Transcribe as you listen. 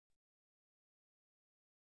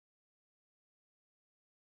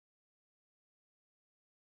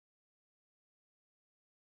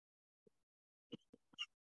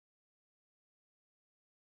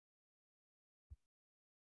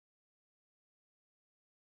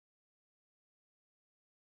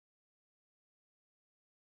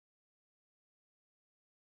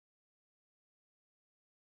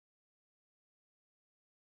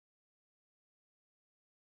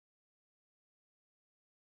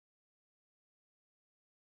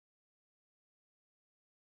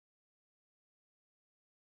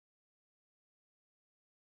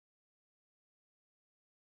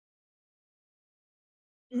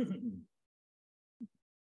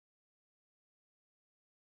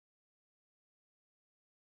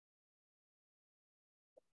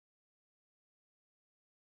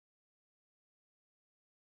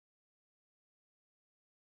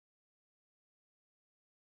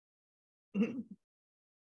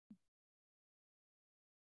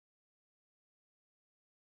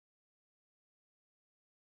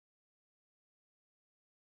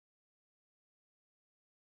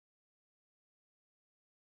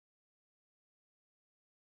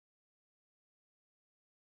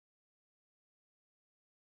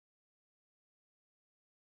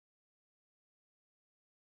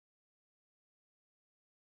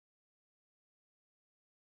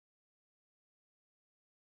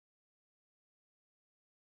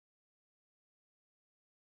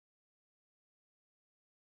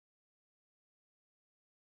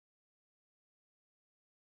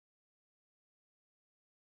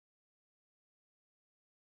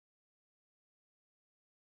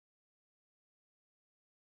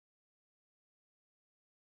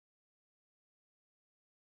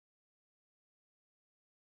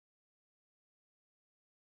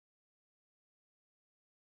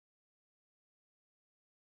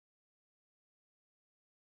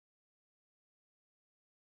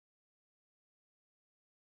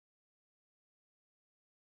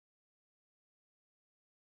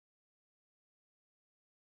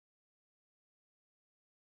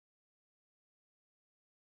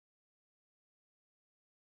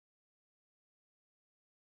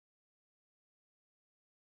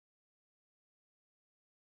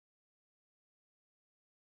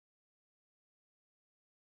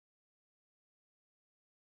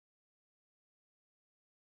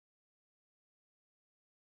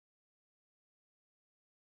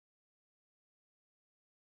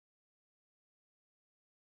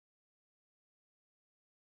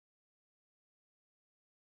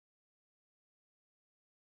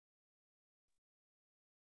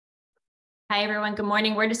Hi, everyone. Good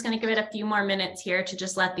morning. We're just going to give it a few more minutes here to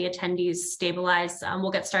just let the attendees stabilize.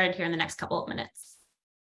 We'll get started here in the next couple of minutes.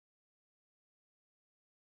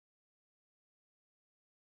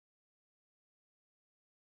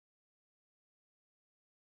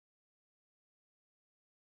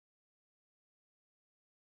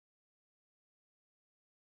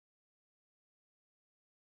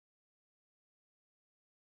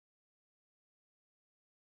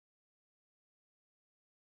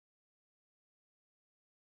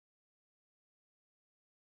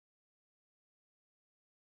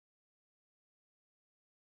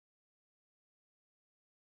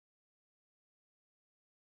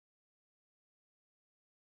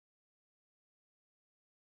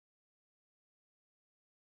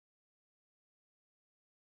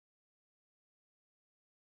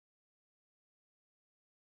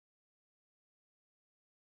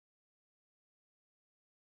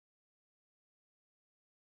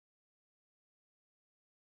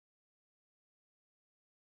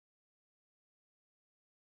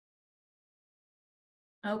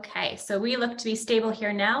 Okay, so we look to be stable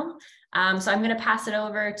here now. So I'm going to pass it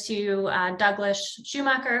over to Douglas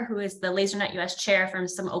Schumacher, who is the LaserNetUS chair, for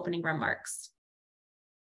some opening remarks.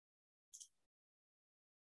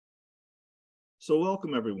 So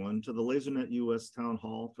welcome everyone to the LaserNetUS Town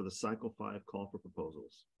Hall for the Cycle 5 Call for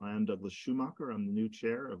Proposals. I am Douglas Schumacher. I'm the new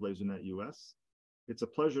chair of LaserNetUS. It's a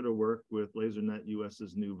pleasure to work with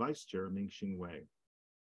LaserNetUS's new vice chair, Ming-Xing Wei.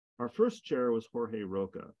 Our first chair was Jorge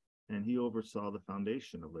Roca, and he oversaw the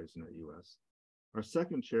foundation of LaserNetUS. Our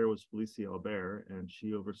second chair was Felicia Albert, and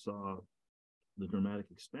she oversaw the dramatic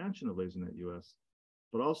expansion of LaserNetUS,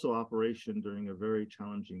 but also operation during a very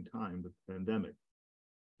challenging time with the pandemic.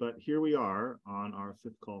 But here we are on our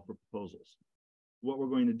fifth call for proposals. What we're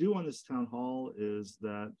going to do on this town hall is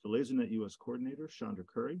that the LaserNetUS coordinator, Chandra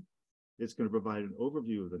Curry, is going to provide an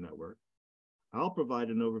overview of the network. I'll provide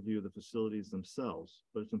an overview of the facilities themselves,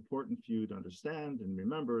 but it's important for you to understand and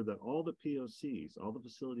remember that all the POCs, all the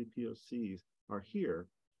facility POCs are here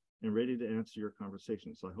and ready to answer your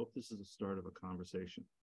conversation. So I hope this is the start of a conversation.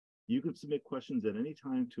 You can submit questions at any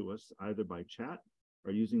time to us, either by chat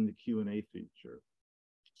or using the Q&A feature.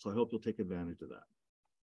 So I hope you'll take advantage of that.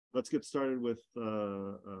 Let's get started with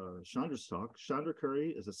Chandra's talk. Chandra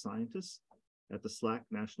Curry is a scientist at the SLAC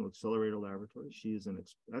National Accelerator Laboratory. She is an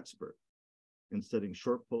expert in studying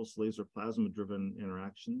short pulse laser plasma-driven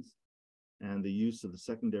interactions and the use of the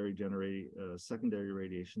secondary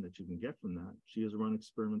radiation that you can get from that. She has run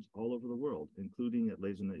experiments all over the world, including at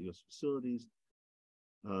LaserNetUS facilities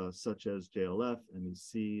such as JLF,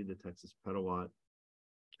 MEC, the Texas Petawatt,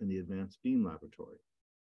 and the Advanced Beam Laboratory.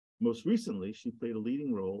 Most recently, she played a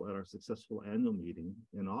leading role at our successful annual meeting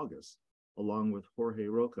in August along with Jorge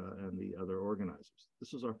Roca and the other organizers.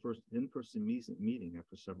 This was our first in-person meeting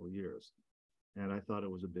after several years, and I thought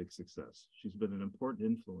it was a big success. She's been an important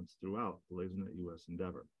influence throughout the LaserNetUS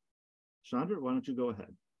endeavor. Chandra, why don't you go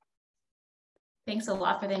ahead? Thanks a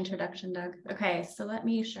lot for the introduction, Doug. Okay, so let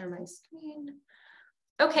me share my screen.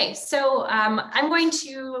 Okay, so I'm going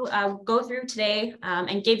to go through today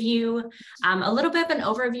and give you a little bit of an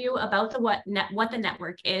overview about what the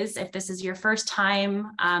network is, if this is your first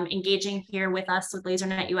time engaging here with us with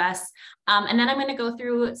LaserNetUS. And then I'm going to go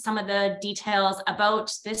through some of the details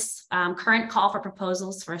about this current call for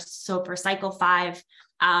proposals for cycle 5,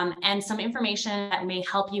 and some information that may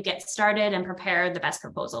help you get started and prepare the best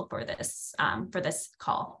proposal for this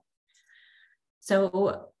call.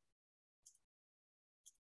 So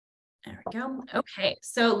there we go. Okay,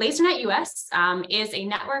 so LaserNetUS is a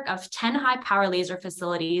network of 10 high power laser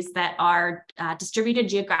facilities that are distributed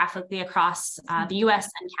geographically across the US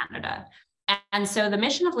and Canada. And so the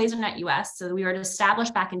mission of LaserNetUS, so we were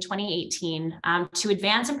established back in 2018 to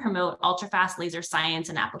advance and promote ultra-fast laser science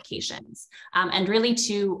and applications, and really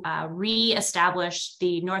to re-establish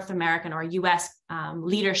the North American or US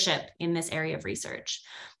leadership in this area of research.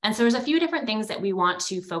 And so there's a few different things that we want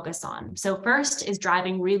to focus on. So first is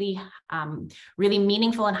driving really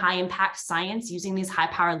meaningful and high impact science using these high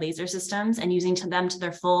power laser systems and using them to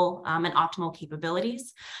their full and optimal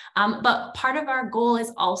capabilities. But part of our goal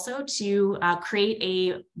is also to create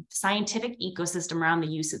a scientific ecosystem around the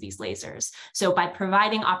use of these lasers. So by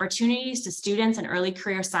providing opportunities to students and early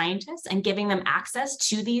career scientists and giving them access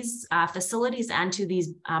to these facilities and to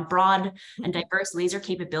these broad and diverse laser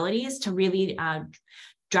capabilities to really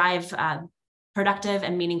drive productive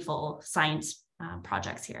and meaningful science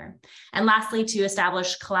projects here. And lastly, to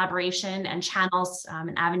establish collaboration and channels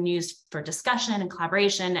and avenues for discussion and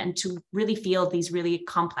collaboration, and to really field these really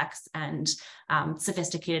complex and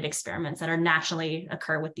sophisticated experiments that are naturally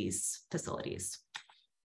occur with these facilities.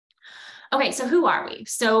 Okay, so who are we?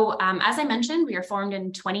 So as I mentioned, we were formed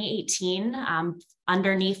in 2018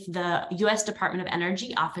 underneath the US Department of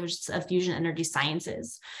Energy Office of Fusion Energy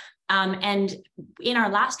Sciences. And in our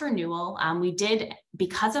last renewal, we did,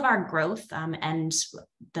 because of our growth and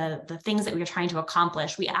the things that we were trying to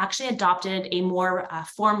accomplish, we actually adopted a more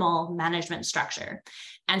formal management structure.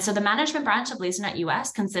 And so the management branch of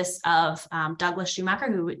LaserNetUS consists of Douglas Schumacher,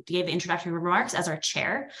 who gave the introductory remarks, as our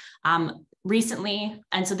chair. Recently,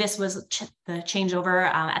 and so this was the changeover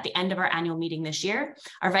at the end of our annual meeting this year.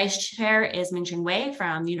 Our vice chair is Mingxing Wei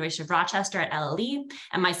from the University of Rochester at LLE,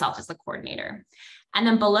 and myself as the coordinator. And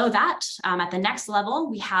then below that, at the next level,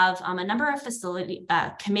 we have a number of facility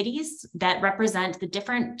committees that represent the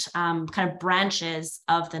different kind of branches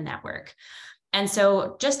of the network. And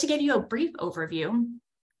so just to give you a brief overview,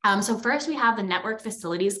 so first we have the Network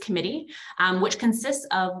Facilities Committee, which consists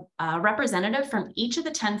of a representative from each of the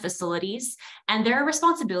 10 facilities, and their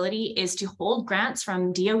responsibility is to hold grants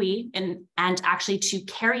from DOE and actually to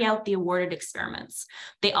carry out the awarded experiments.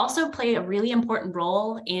 They also play a really important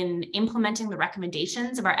role in implementing the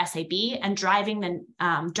recommendations of our SAB and driving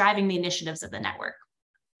the initiatives of the network.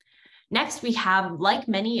 Next, we have, like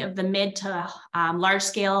many of the mid to large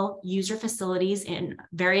scale user facilities in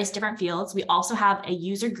various different fields, we also have a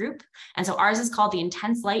user group. And so ours is called the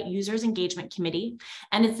Intense Light Users Engagement Committee.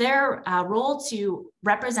 And it's their role to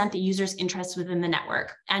represent the user's interests within the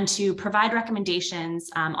network and to provide recommendations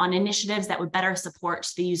on initiatives that would better support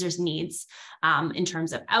the user's needs in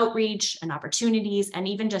terms of outreach and opportunities, and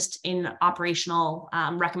even just in operational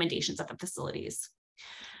recommendations of the facilities.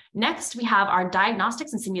 Next, we have our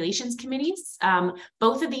diagnostics and simulations committees.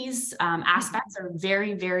 Both of these aspects are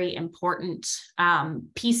very, very important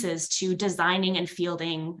pieces to designing and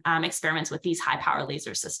fielding experiments with these high power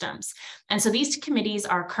laser systems. And so these two committees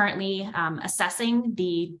are currently assessing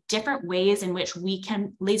the different ways in which we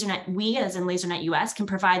as in LaserNetUS can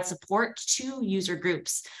provide support to user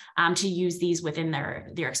groups to use these within their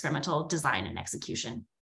experimental design and execution.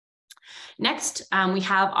 Next, we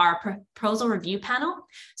have our proposal review panel.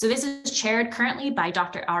 So this is chaired currently by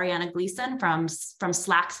Dr. Ariana Gleason from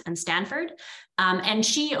SLACS and Stanford. And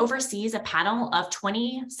she oversees a panel of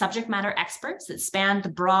 20 subject matter experts that span the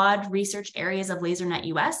broad research areas of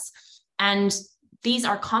LaserNetUS. And these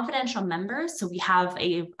are confidential members, so we have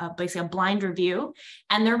basically a blind review,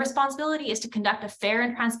 and their responsibility is to conduct a fair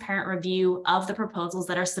and transparent review of the proposals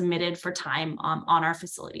that are submitted for time on our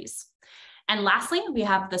facilities. And lastly, we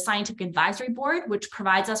have the Scientific Advisory Board, which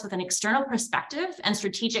provides us with an external perspective and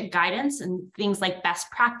strategic guidance in things like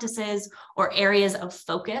best practices or areas of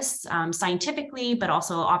focus scientifically, but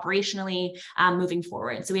also operationally moving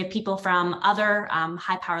forward. So we have people from other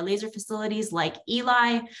high power laser facilities like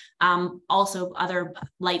Eli, also other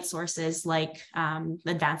light sources like the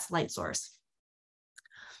Advanced Light Source.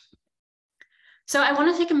 So I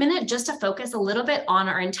want to take a minute just to focus a little bit on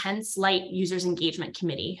our Intense Light Users Engagement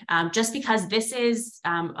Committee, just because this is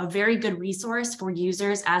a very good resource for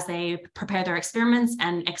users as they prepare their experiments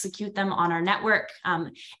and execute them on our network,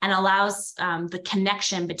 and allows the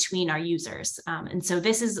connection between our users. And so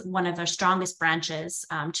this is one of our strongest branches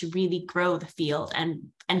to really grow the field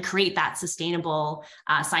and create that sustainable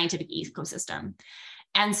scientific ecosystem.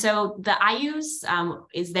 And so the IUs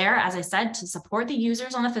is there, as I said, to support the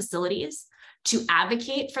users on the facilities, to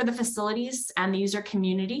advocate for the facilities and the user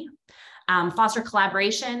community, foster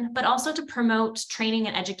collaboration, but also to promote training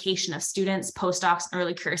and education of students, postdocs, and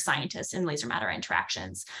early career scientists in laser matter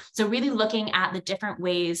interactions. So really looking at the different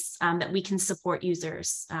ways that we can support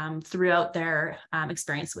users throughout their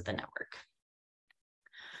experience with the network.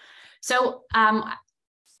 So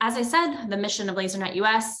as I said, the mission of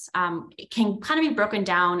LaserNetUS can kind of be broken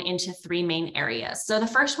down into three main areas. So the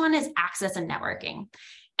first one is access and networking.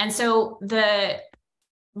 And so the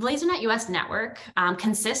LaserNetUS network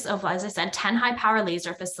consists of, as I said, 10 high power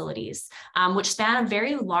laser facilities, which span a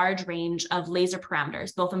very large range of laser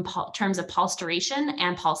parameters, both in terms of pulse duration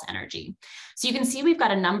and pulse energy. So you can see we've got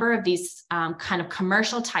a number of these kind of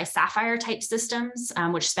commercial Ti-Sapphire type systems,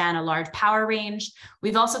 which span a large power range.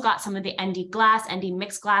 We've also got some of the ND glass, ND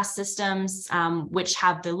mixed glass systems, which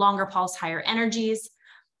have the longer pulse, higher energies.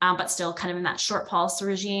 But still kind of in that short pulse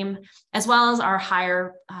regime, as well as our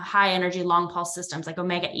high energy long pulse systems like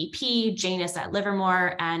Omega EP, Janus at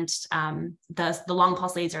Livermore, and the long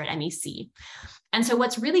pulse laser at MEC. And so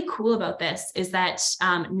what's really cool about this is that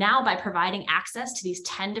now by providing access to these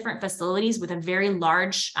 10 different facilities with a very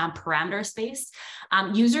large parameter space,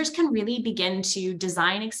 users can really begin to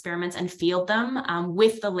design experiments and field them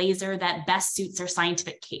with the laser that best suits their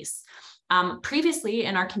scientific case. Previously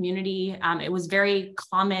in our community, it was very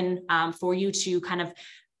common for you to kind of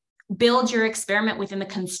build your experiment within the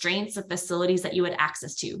constraints of facilities that you had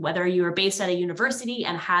access to, whether you were based at a university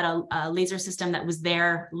and had a laser system that was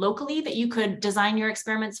there locally that you could design your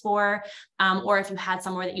experiments for, or if you had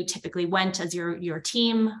somewhere that you typically went as your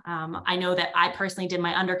team. I know that I personally did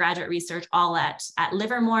my undergraduate research all at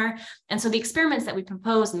Livermore. And so the experiments that we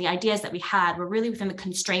proposed and the ideas that we had were really within the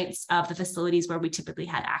constraints of the facilities where we typically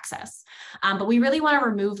had access. But we really want to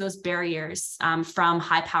remove those barriers from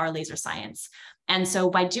high power laser science. And so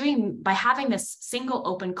by having this single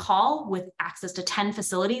open call with access to 10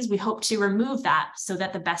 facilities, we hope to remove that so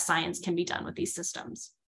that the best science can be done with these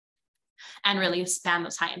systems and really span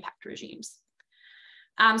those high impact regimes.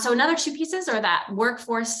 So another two pieces are that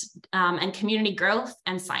workforce and community growth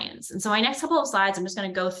and science. And so my next couple of slides, I'm just going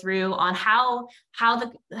to go through on how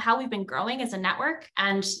we've been growing as a network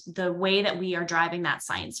and the way that we are driving that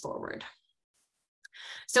science forward.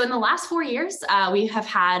 So in the last 4 years, we have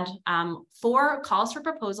had 4 calls for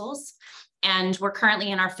proposals, and we're currently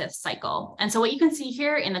in our 5th cycle. And so what you can see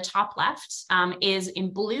here in the top left is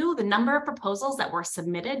in blue, the number of proposals that were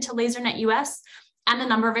submitted to LaserNetUS and the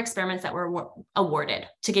number of experiments that were awarded,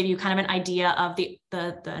 to give you kind of an idea of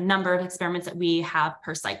the number of experiments that we have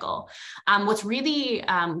per cycle. What's really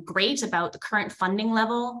great about the current funding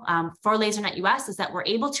level for LaserNetUS is that we're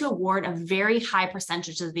able to award a very high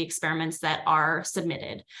percentage of the experiments that are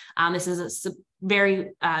submitted. This is a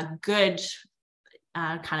very good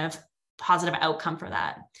kind of positive outcome for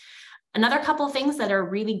that. Another couple of things that are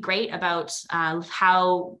really great about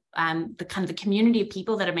how the community of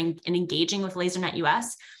people that have been engaging with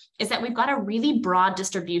LaserNetUS is that we've got a really broad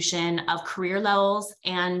distribution of career levels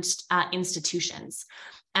and institutions.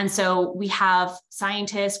 And so we have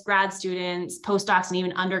scientists, grad students, postdocs, and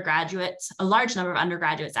even undergraduates, a large number of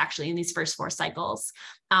undergraduates actually in these first 4 cycles,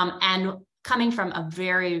 and coming from a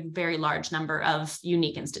very, very large number of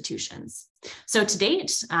unique institutions. So to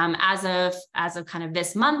date, as of kind of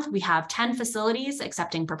this month, we have 10 facilities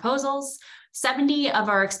accepting proposals. 70 of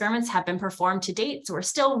our experiments have been performed to date. So we're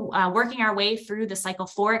still working our way through the cycle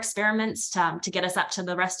 4 experiments to get us up to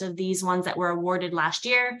the rest of these ones that were awarded last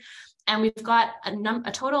year. And we've got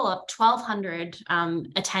a total of 1,200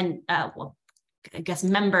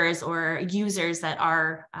 members or users that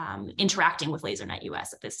are interacting with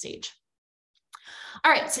LaserNetUS at this stage.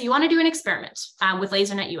 All right, so you want to do an experiment with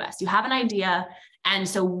LaserNetUS. You have an idea, and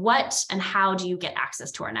so what and how do you get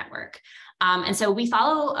access to our network? And so we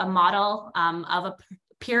follow a model of a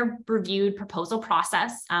peer-reviewed proposal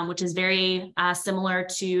process, which is very similar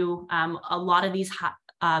to a lot of these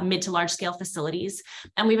mid to large scale facilities.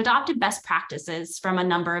 And we've adopted best practices from a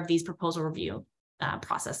number of these proposal review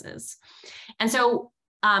processes. And so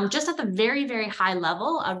just at the very, very high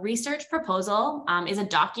level, a research proposal is a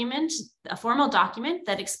document, a formal document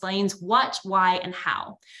that explains what, why, and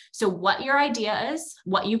how. So what your idea is,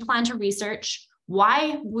 what you plan to research,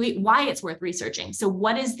 why it's worth researching. So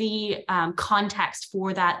what is the context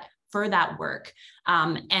for that work,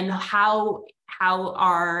 and how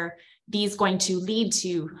are these going to lead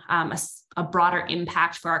to a broader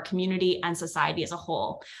impact for our community and society as a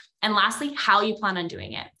whole. And lastly, how you plan on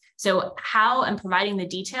doing it. So how and providing the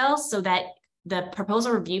details so that the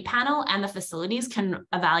proposal review panel and the facilities can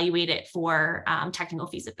evaluate it for technical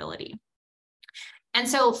feasibility. And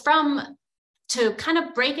so to kind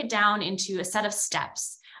of break it down into a set of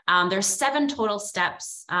steps, there's 7 total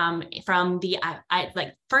steps from the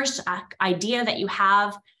first idea that you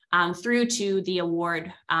have through to the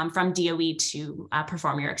award from DOE to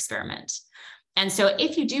perform your experiment. And so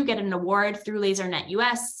if you do get an award through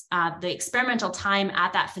LaserNetUS, the experimental time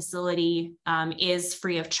at that facility is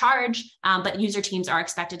free of charge, but user teams are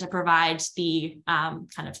expected to provide the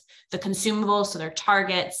kind of the consumables, so their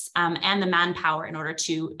targets and the manpower in order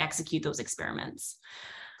to execute those experiments.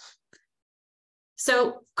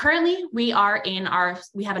 So currently we have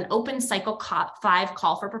an open cycle 5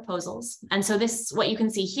 call for proposals. And so what you can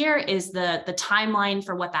see here is the timeline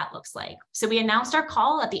for what that looks like. So we announced our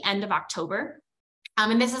call at the end of October.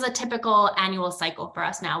 And this is a typical annual cycle for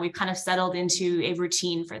us now. We've kind of settled into a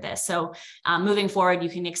routine for this. So moving forward, you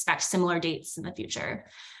can expect similar dates in the future.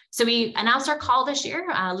 So we announced our call this year,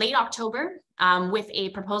 late October, with a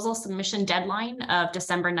proposal submission deadline of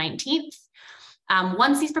December 19th.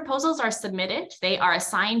 Once these proposals are submitted, they are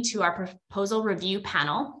assigned to our proposal review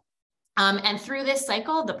panel. And through this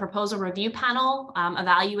cycle, the proposal review panel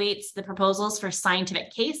evaluates the proposals for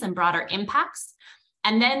scientific case and broader impacts.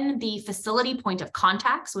 And then the facility point of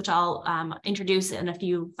contacts, which I'll introduce in a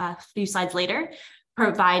few slides later,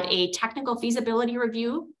 provide a technical feasibility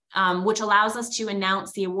review, which allows us to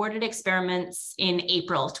announce the awarded experiments in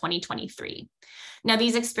April 2023. Now,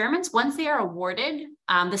 these experiments, once they are awarded,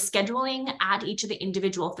 the scheduling at each of the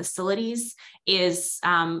individual facilities is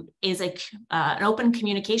an open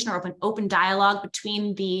communication or open dialogue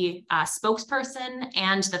between the spokesperson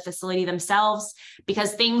and the facility themselves,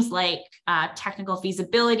 because things like technical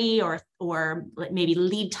feasibility or maybe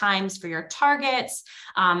lead times for your targets,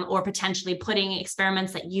 or potentially putting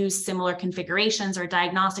experiments that use similar configurations or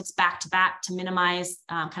diagnostics back to back to minimize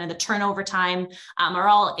kind of the turnover time are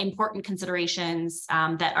all important considerations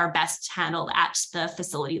that are best handled at the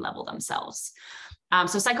facility level themselves.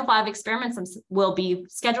 So cycle 5 experiments will be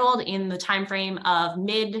scheduled in the timeframe of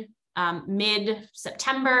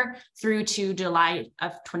mid-September through to July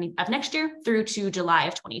of next year through to July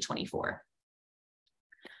of 2024.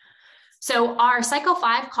 So our cycle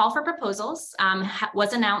 5 call for proposals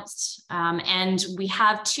was announced, and we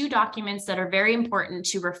have 2 documents that are very important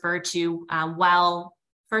to refer to while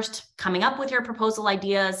first coming up with your proposal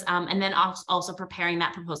ideas, and then also preparing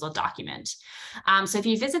that proposal document. So if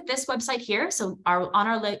you visit this website here, so on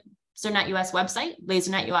our LaserNetUS website,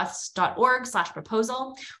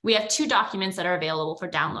 lasernetus.org/proposal, we have 2 documents that are available for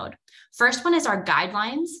download. First one is our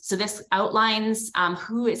guidelines. So this outlines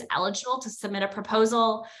who is eligible to submit a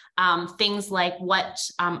proposal, things like what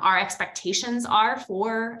our expectations are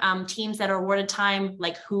for teams that are awarded time,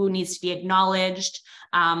 like who needs to be acknowledged,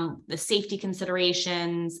 the safety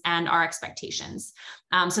considerations, and our expectations.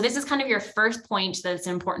 So this is kind of your first point that it's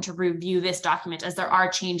important to review this document, as there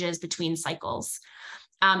are changes between cycles.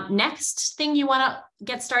 Next thing you want to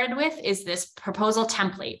get started with is this proposal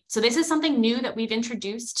template. So this is something new that we've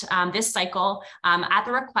introduced this cycle at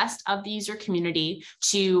the request of the user community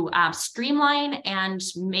to streamline and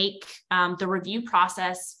make the review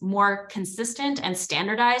process more consistent and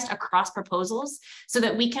standardized across proposals so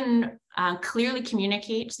that we can clearly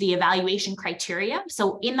communicate the evaluation criteria.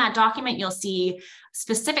 So in that document, you'll see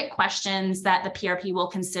specific questions that the PRP will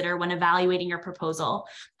consider when evaluating your proposal,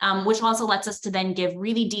 which also lets us to then give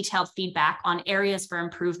really detailed feedback on areas for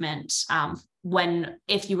improvement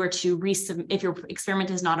if your experiment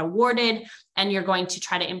is not awarded and you're going to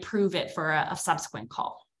try to improve it for a subsequent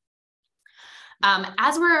call.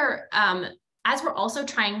 As we're also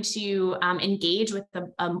trying to engage with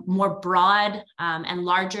a more broad and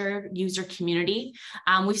larger user community,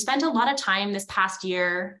 we've spent a lot of time this past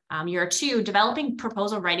year or two, developing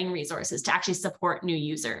proposal writing resources to actually support new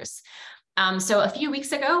users. So a few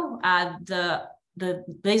weeks ago, the the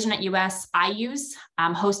LaserNetUS IUs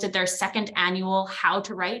hosted their second annual How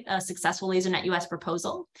to Write a Successful LaserNetUS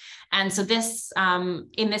Proposal. And so this,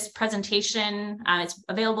 in this presentation, it's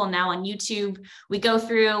available now on YouTube. We go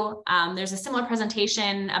through, there's a similar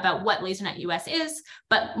presentation about what LaserNetUS is,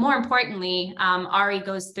 but more importantly, Ari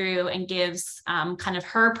goes through and gives kind of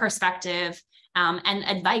her perspective and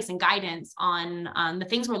advice and guidance on the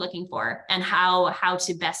things we're looking for and how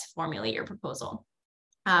to best formulate your proposal.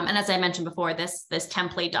 And as I mentioned before, this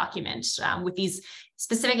template document with these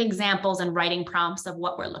specific examples and writing prompts of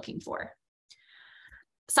what we're looking for.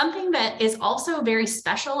 Something that is also very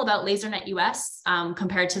special about LaserNetUS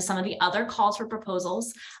compared to some of the other calls for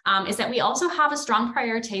proposals is that we also have a strong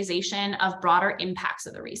prioritization of broader impacts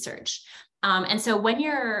of the research. And so what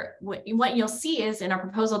you'll see is in our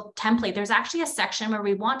proposal template, there's actually a section where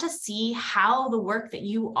we want to see how the work that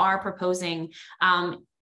you are proposing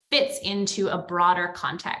fits into a broader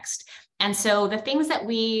context. And so the things that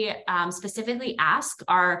we specifically ask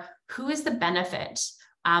are, who is the benefit?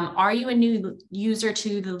 Are you a new user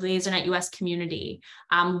to the LaserNetUS community?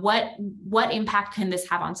 What impact can this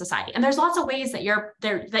have on society? And there's lots of ways that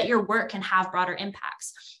your work can have broader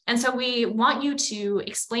impacts. And so we want you to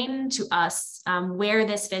explain to us where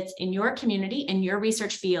this fits in your community, in your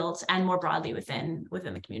research field, and more broadly within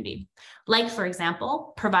the community. Like, for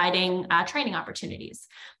example, providing training opportunities.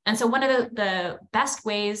 And so one of the best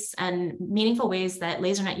ways and meaningful ways that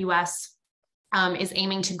LaserNetUS is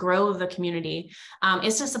aiming to grow the community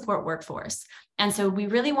is to support workforce. And so we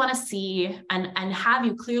really want to see and have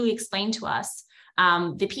you clearly explain to us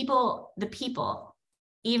the people,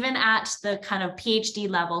 even at the kind of PhD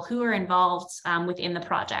level, who are involved within the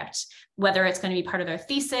project, whether it's going to be part of their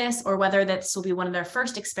thesis or whether this will be one of their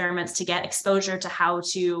first experiments to get exposure to how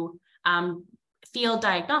to field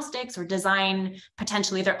diagnostics or design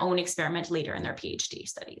potentially their own experiment later in their PhD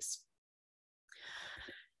studies.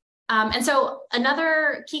 And so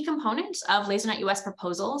another key component of LaserNetUS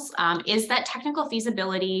proposals is that technical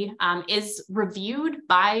feasibility is reviewed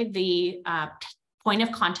by the point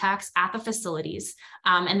of contacts at the facilities,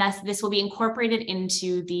 and this will be incorporated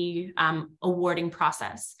into the awarding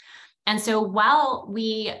process. And so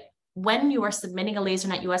when you are submitting a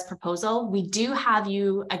LaserNetUS proposal, we do have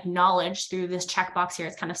you acknowledge through this checkbox here,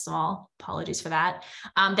 it's kind of small, apologies for that,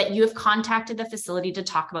 that you have contacted the facility to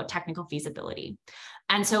talk about technical feasibility.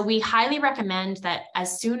 And so we highly recommend that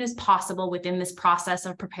as soon as possible within this process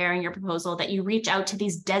of preparing your proposal, that you reach out to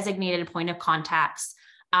these designated point of contacts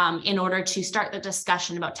in order to start the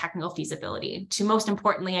discussion about technical feasibility, to most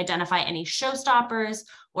importantly identify any showstoppers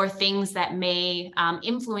or things that may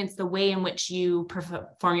influence the way in which you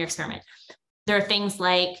perform your experiment. There are things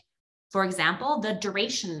like, for example, the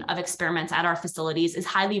duration of experiments at our facilities is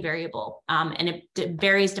highly variable, and it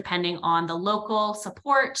varies depending on the local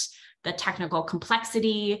support, the technical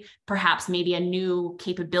complexity, perhaps maybe a new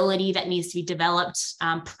capability that needs to be developed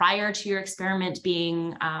prior to your experiment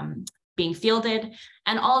being fielded.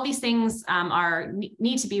 And all of these things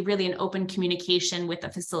need to be really an open communication with the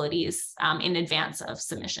facilities in advance of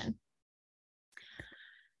submission.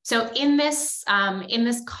 So in this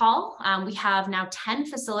call, we have now 10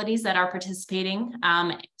 facilities that are participating.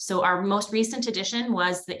 So our most recent addition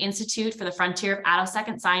was the Institute for the Frontier of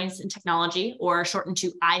Attosecond Science and Technology, or shortened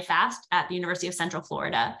to IFAST, at the University of Central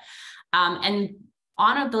Florida. And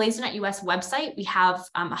on the LaserNetUS website, we have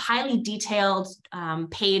a highly detailed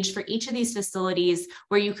page for each of these facilities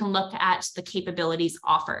where you can look at the capabilities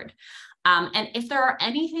offered. And if there are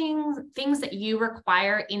things that you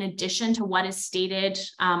require in addition to what is stated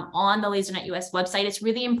on the LaserNetUS website, it's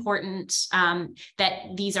really important that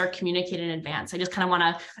these are communicated in advance. I just kind of want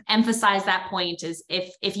to emphasize that point, is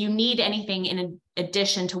if you need anything in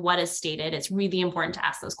addition to what is stated, it's really important to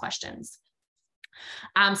ask those questions.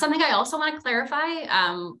 Something I also want to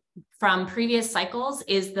clarify from previous cycles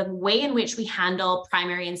is the way in which we handle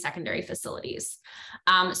primary and secondary facilities.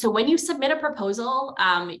 So when you submit a proposal,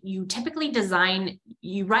 you typically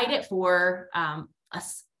write it for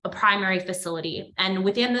a primary facility. And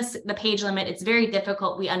within the page limit, it's very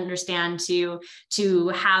difficult, we understand, to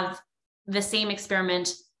have the same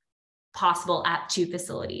experiment possible at 2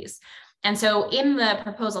 facilities. And so in the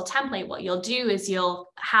proposal template, what you'll do is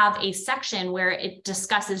you'll have a section where it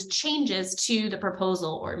discusses changes to the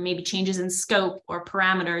proposal, or maybe changes in scope or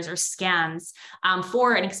parameters or scans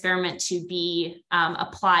for an experiment to be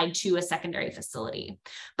applied to a secondary facility.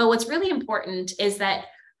 But what's really important is that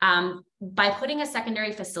by putting a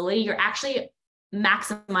secondary facility, you're actually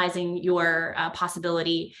maximizing your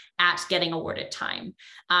possibility at getting awarded time.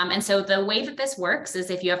 And so the way that this works is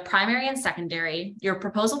if you have primary and secondary, your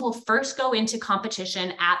proposal will first go into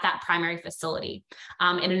competition at that primary facility,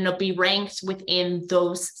 and it'll be ranked within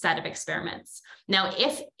those set of experiments. Now,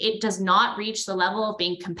 if it does not reach the level of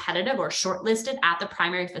being competitive or shortlisted at the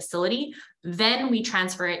primary facility, then we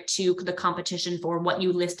transfer it to the competition for what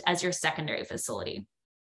you list as your secondary facility.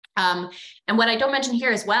 And what I don't mention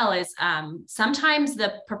here as well is sometimes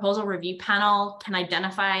the proposal review panel can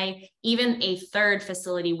identify even a third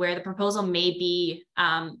facility where the proposal may be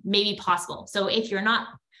possible. So if you're not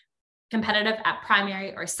competitive at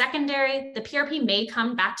primary or secondary, the PRP may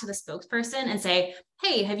come back to the spokesperson and say,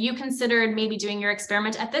 hey, have you considered maybe doing your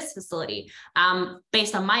experiment at this facility?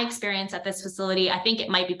 Based on my experience at this facility, I think it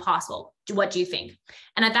might be possible. What do you think?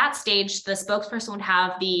 And at that stage, the spokesperson would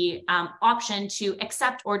have the option to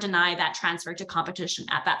accept or deny that transfer to competition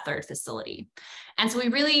at that third facility. And so we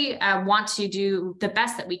really want to do the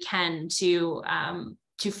best that we can to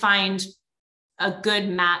find a good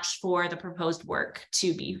match for the proposed work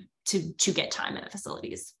to get time in the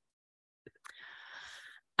facilities.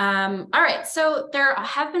 All right, so there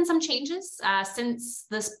have been some changes since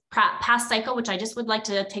this past cycle, which I just would like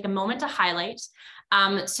to take a moment to highlight.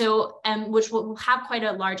 Which will have quite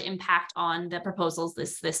a large impact on the proposals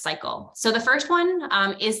this cycle. So the first one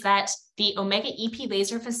is that the Omega EP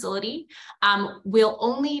laser facility will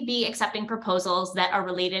only be accepting proposals that are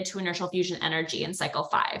related to inertial fusion energy in cycle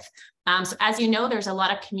 5. So as you know, there's a lot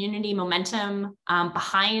of community momentum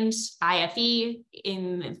behind IFE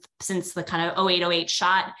since the kind of 0808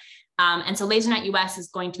 shot. And so LaserNetUS is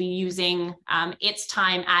going to be using its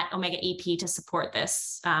time at Omega EP to support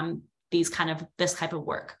this this type of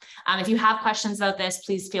work. If you have questions about this,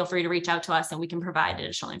 please feel free to reach out to us and we can provide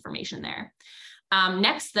additional information there.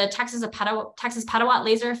 Next, the Texas petawatt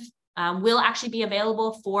laser will actually be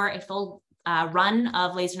available for a full run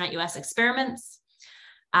of LaserNetUS experiments.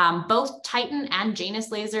 Both Titan and Janus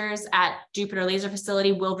lasers at Jupiter Laser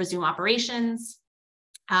Facility will resume operations.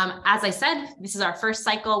 As I said, this is our first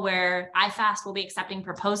cycle where IFAST will be accepting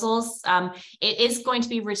proposals. It is going to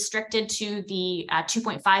be restricted to the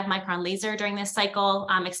 2.5 micron laser during this cycle,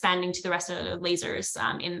 expanding to the rest of the lasers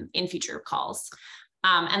in future calls.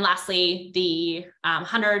 And lastly, the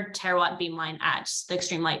 100 terawatt beamline at the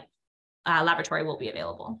Extreme Light Laboratory will be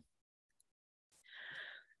available.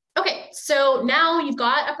 Okay, so now you've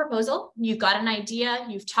got a proposal, you've got an idea,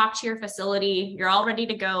 you've talked to your facility, you're all ready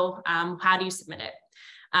to go. How do you submit it?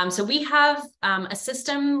 So we have a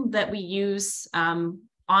system that we use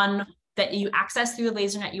that you access through the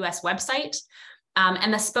LaserNetUS website,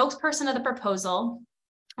 and the spokesperson of the proposal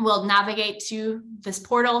will navigate to this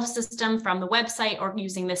portal system from the website or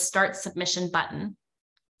using this Start Submission button.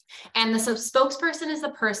 And the spokesperson is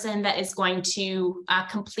the person that is going to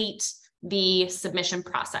complete the submission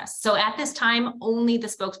process. So at this time, only the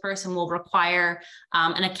spokesperson will require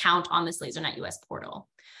an account on this LaserNetUS portal.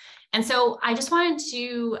 And so I just wanted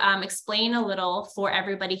to explain a little for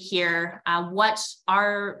everybody here what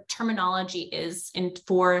our terminology is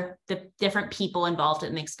for the different people involved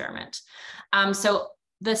in the experiment. So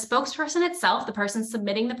the spokesperson itself, the person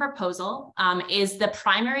submitting the proposal, is the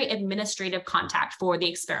primary administrative contact for the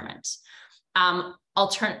experiment.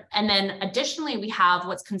 And then additionally, we have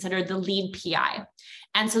what's considered the lead PI.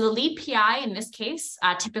 And so the lead PI in this case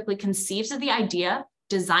typically conceives of the idea,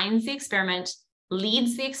 designs the experiment,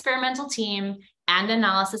 leads the experimental team and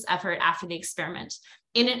analysis effort after the experiment.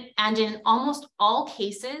 In almost all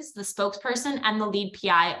cases, the spokesperson and the lead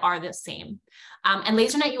PI are the same. And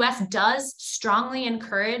LaserNetUS does strongly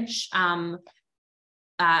encourage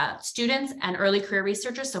students and early career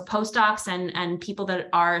researchers, so postdocs and people that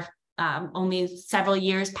are only several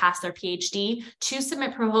years past their PhD, to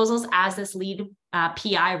submit proposals as this lead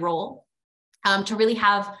PI role to really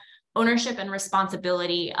have ownership and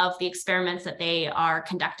responsibility of the experiments that they are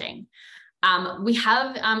conducting. We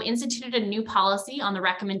have instituted a new policy on the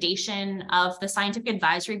recommendation of the Scientific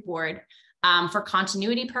Advisory Board for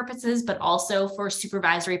continuity purposes, but also for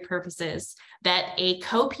supervisory purposes, that a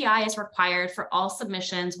co-PI is required for all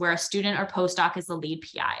submissions where a student or postdoc is the lead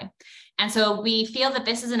PI. And so we feel that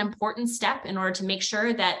this is an important step in order to make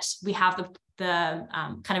sure that we have the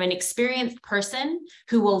kind of an experienced person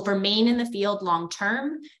who will remain in the field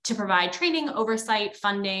long-term to provide training, oversight,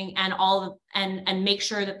 funding, and make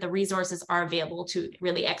sure that the resources are available to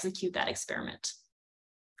really execute that experiment.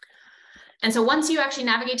 And so once you actually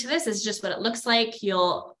navigate to this, is just what it looks like.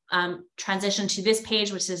 You'll transition to this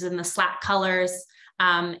page, which is in the Slack colors.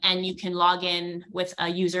 and you can log in with a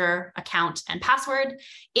user account and password.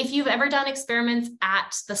 If you've ever done experiments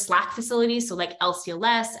at the Slack facilities, so like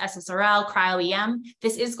LCLS, SSRL, cryo-EM,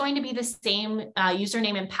 this is going to be the same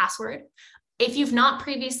username and password. If you've not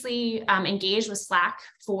previously engaged with Slack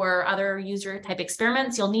for other user type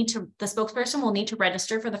experiments, the spokesperson will need to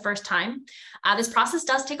register for the first time. This process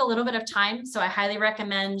does take a little bit of time, so I highly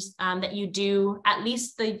recommend that you do at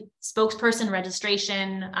least the spokesperson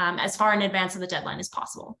registration as far in advance of the deadline as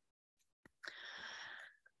possible.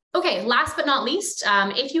 Okay, last but not least,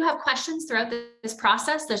 if you have questions throughout this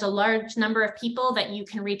process, there's a large number of people that you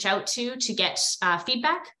can reach out to get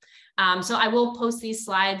feedback. So I will post these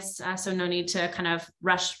slides, so no need to kind of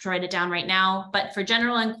rush to write it down right now. But for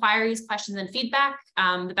general inquiries, questions, and feedback,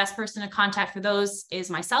 the best person to contact for those is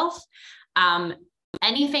myself.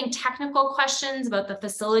 Anything technical questions about the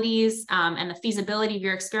facilities and the feasibility of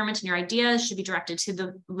your experiment and your ideas should be directed to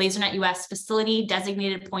the LaserNetUS facility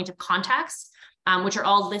designated point of contacts, which are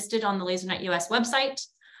all listed on the LaserNetUS website.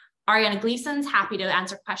 Ariana Gleason's happy to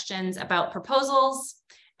answer questions about proposals.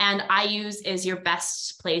 And IUS is your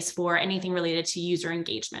best place for anything related to user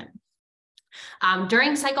engagement.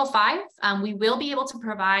 During cycle 5, we will be able to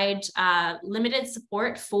provide limited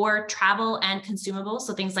support for travel and consumables,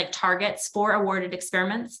 so things like targets for awarded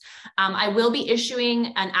experiments. I will be issuing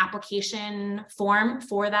an application form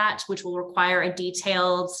for that, which will require a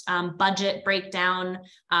detailed budget breakdown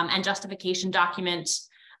and justification document.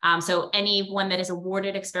 So anyone that is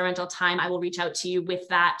awarded experimental time, I will reach out to you with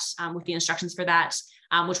that, with the instructions for that,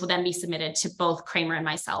 which will then be submitted to both Kramer and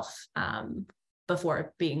myself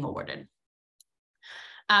before being awarded.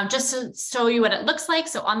 Just to show you what it looks like,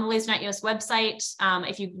 so on the LaserNetUS website,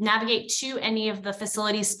 if you navigate to any of the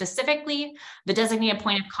facilities specifically, the designated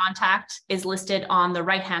point of contact is listed on the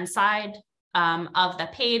right-hand side of the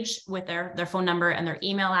page with their phone number and their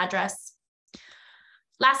email address.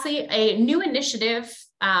 Lastly, a new initiative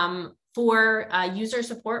for user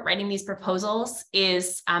support writing these proposals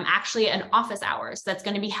is actually an office hours that's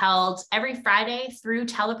going to be held every Friday through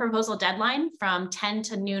teleproposal deadline from 10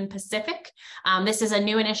 to noon Pacific. This is a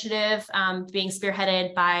new initiative being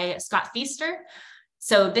spearheaded by Scott Feaster.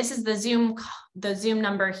 So this is the Zoom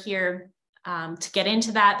number here to get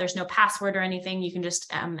into that. There's no password or anything. You can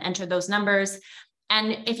just enter those numbers.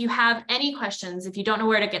 And if you have any questions, if you don't know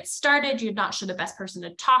where to get started, you're not sure the best person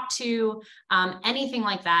to talk to, anything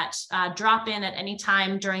like that, drop in at any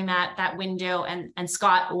time during that window, and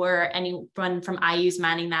Scott or anyone from IU's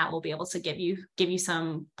manning that will be able to give you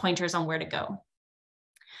some pointers on where to go.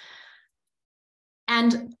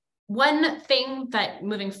 And one thing that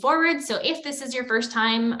moving forward, so if this is your first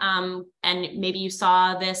time and maybe you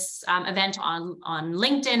saw this event on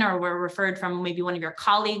LinkedIn or were referred from maybe one of your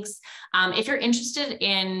colleagues, if you're interested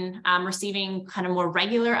in receiving kind of more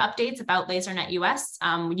regular updates about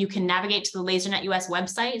LaserNetUS, you can navigate to the LaserNetUS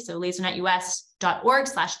website, so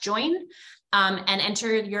lasernetus.org/join. And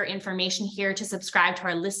enter your information here to subscribe to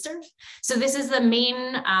our listserv. So this is the main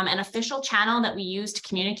and official channel that we use to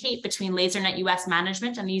communicate between LaserNetUS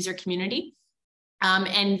management and the user community,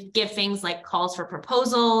 and give things like calls for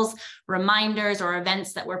proposals, reminders, or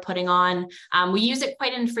events that we're putting on. We use it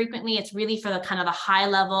quite infrequently. It's really for the kind of the high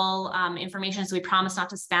level information, so we promise not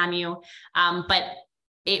to spam you, but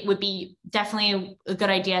it would be definitely a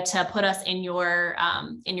good idea to put us in your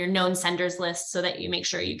known senders list so that you make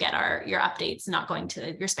sure you get your updates not going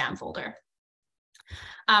to your spam folder.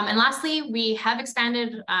 And lastly, we have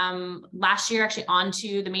expanded last year actually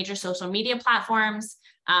onto the major social media platforms.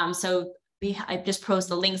 I just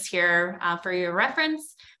posted the links here for your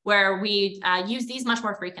reference, where we use these much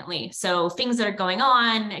more frequently. So things that are going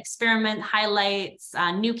on, experiment highlights,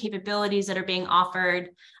 new capabilities that are being offered,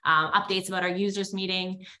 updates about our users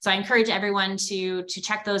meeting. So I encourage everyone to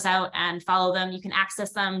check those out and follow them. You can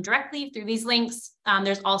access them directly through these links.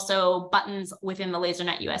 There's also buttons within the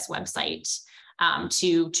LaserNetUS website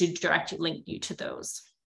to directly link you to those.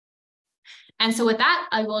 And so with that,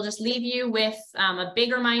 I will just leave you with a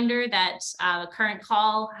big reminder that the current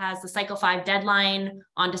call has the Cycle 5 deadline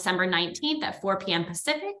on December 19th at 4 p.m.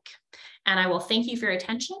 Pacific. And I will thank you for your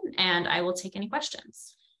attention, and I will take any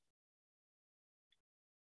questions.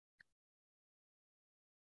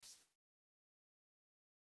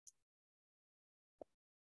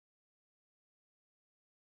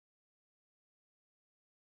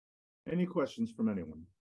 Any questions from anyone?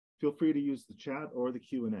 Feel free to use the chat or the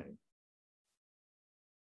Q&A.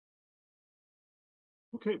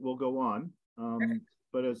 Okay, we'll go on.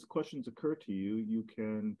 But as questions occur to you, you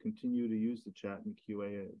can continue to use the chat and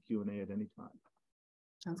Q&A at any time.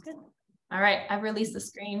 Sounds good. All right, I've released the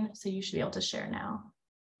screen, so you should be able to share now.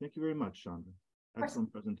 Thank you very much, Chandra.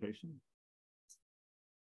 Excellent presentation.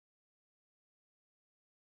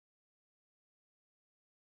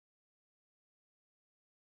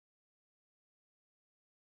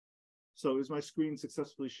 So is my screen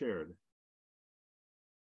successfully shared?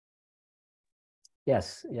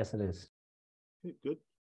 Yes, yes, it is. Okay, good.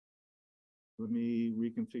 Let me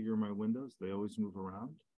reconfigure my windows. They always move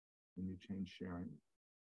around when you change sharing.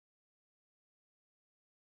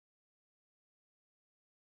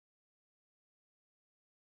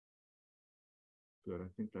 Good, I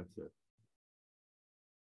think that's it.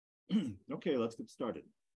 Okay, let's get started.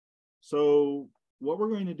 So what we're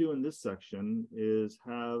going to do in this section is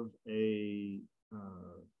have an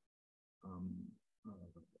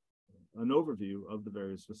overview of the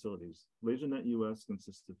various facilities. LaserNetUS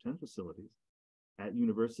consists of 10 facilities at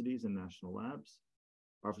universities and national labs.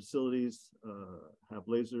 Our facilities have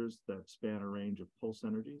lasers that span a range of pulse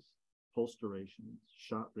energies, pulse durations,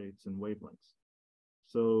 shot rates, and wavelengths.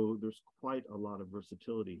 So there's quite a lot of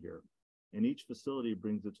versatility here. And each facility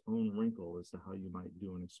brings its own wrinkle as to how you might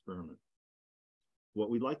do an experiment. What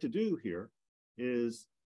we'd like to do here is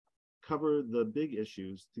cover the big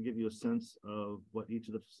issues to give you a sense of what each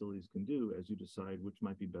of the facilities can do as you decide which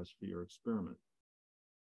might be best for your experiment.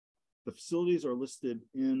 The facilities are listed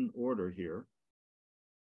in order here.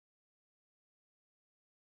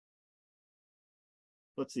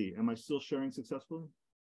 Let's see, am I still sharing successfully?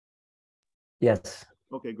 Yes.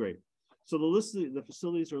 Okay, great. So the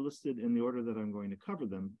facilities are listed in the order that I'm going to cover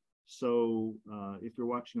them. So if you're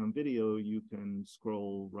watching on video, you can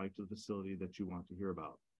scroll right to the facility that you want to hear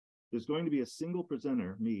about. There's going to be a single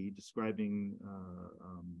presenter, me, describing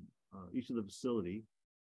each of the facility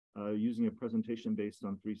using a presentation based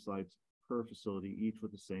on 3 slides per facility, each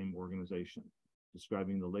with the same organization,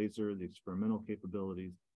 describing the laser, the experimental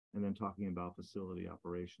capabilities, and then talking about facility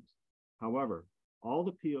operations. However, all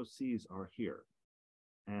the POCs are here,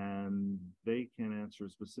 and they can answer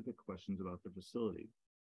specific questions about the facility.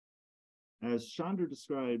 As Chandra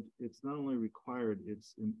described, it's not only required,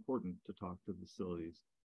 it's important to talk to facilities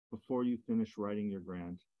before you finish writing your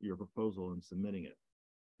grant, your proposal, and submitting it.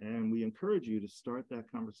 And we encourage you to start that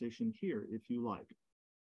conversation here if you like.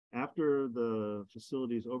 After the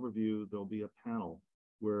facilities overview, there'll be a panel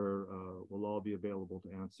where we'll all be available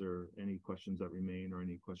to answer any questions that remain or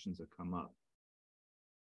any questions that come up.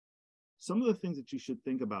 Some of the things that you should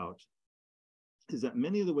think about is that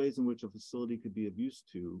many of the ways in which a facility could be of use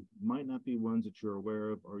to might not be ones that you're aware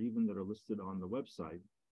of or even that are listed on the website,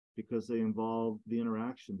 because they involve the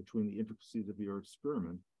interaction between the intricacies of your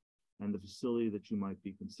experiment and the facility that you might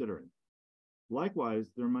be considering.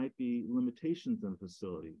 Likewise, there might be limitations in a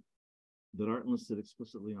facility that aren't listed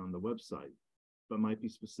explicitly on the website, but might be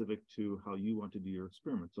specific to how you want to do your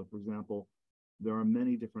experiment. So for example, there are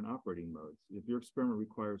many different operating modes. If your experiment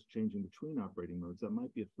requires changing between operating modes, that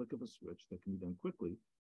might be a flick of a switch that can be done quickly,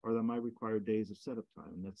 or that might require days of setup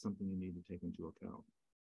time, and that's something you need to take into account.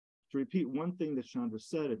 To repeat one thing that Chandra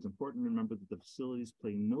said, it's important to remember that the facilities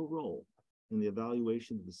play no role in the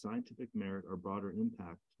evaluation of the scientific merit or broader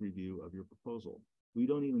impact review of your proposal. We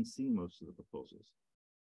don't even see most of the proposals.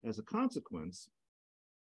 As a consequence,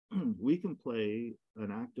 we can play an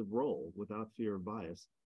active role without fear of bias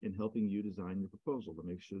in helping you design your proposal to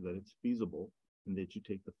make sure that it's feasible and that you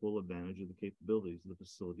take the full advantage of the capabilities of the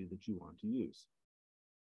facility that you want to use.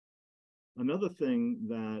 Another thing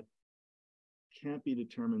that can't be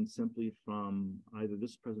determined simply from either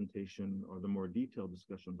this presentation or the more detailed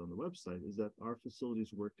discussions on the website is that our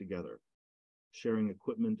facilities work together, sharing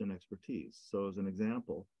equipment and expertise. So as an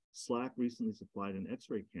example, SLAC recently supplied an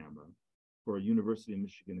X-ray camera for a University of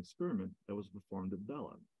Michigan experiment that was performed at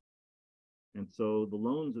Bella. And so the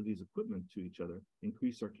loans of these equipment to each other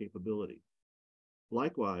increase our capability.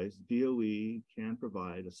 Likewise, DOE can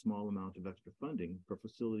provide a small amount of extra funding for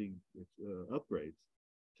facility upgrades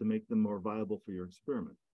to make them more viable for your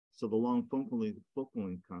experiment. So the long focal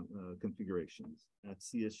length configurations at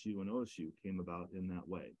CSU and OSU came about in that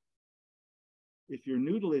way. If you're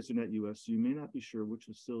new to LaserNetUS, you may not be sure which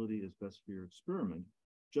facility is best for your experiment.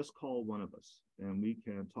 Just call one of us and we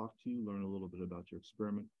can talk to you, learn a little bit about your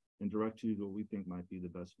experiment, and direct you to what we think might be the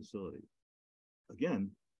best facility.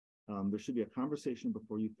 Again, there should be a conversation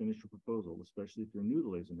before you finish your proposal, especially if you're new to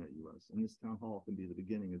LaserNetUS, and this town hall can be the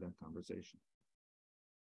beginning of that conversation.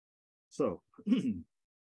 So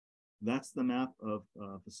that's the map of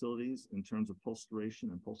facilities in terms of pulse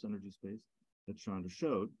duration and pulse energy space that Chandra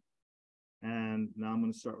showed. And now I'm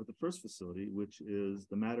going to start with the first facility, which is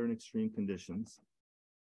the Matter in Extreme Conditions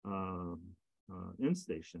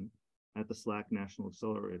in-station at the SLAC National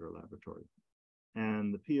Accelerator Laboratory.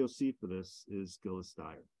 And the POC for this is Gillis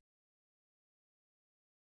Dyer.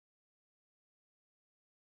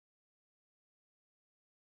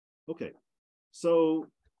 Okay, so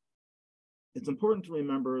it's important to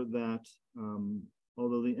remember that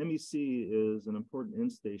although the MEC is an important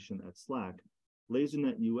end station at SLAC,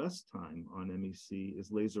 LaserNetUS time on MEC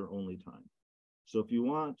is laser only time. So if you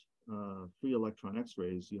want free electron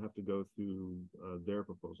X-rays, you have to go through their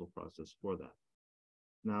proposal process for that.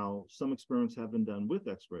 Now, some experiments have been done with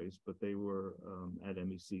X-rays, but they were at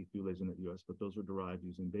MEC through LaserNetUS, but those were derived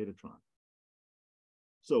using Betatron.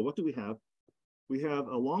 So what do we have? We have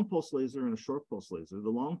a long pulse laser and a short pulse laser. The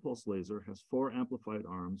long pulse laser has 4 amplified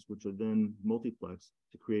arms, which are then multiplexed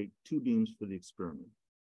to create 2 beams for the experiment.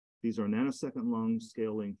 These are nanosecond long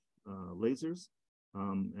scale length lasers,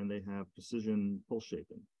 and they have precision pulse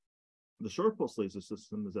shaping. The short pulse laser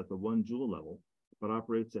system is at the 1 joule level, but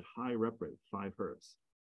operates at high rep rate, 5 hertz,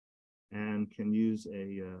 and can use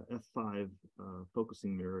a f5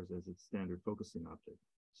 focusing mirrors as its standard focusing optic.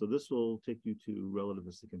 So this will take you to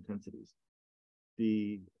relativistic intensities.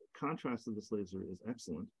 The contrast of this laser is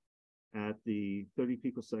excellent. At the 30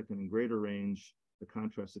 picosecond and greater range, the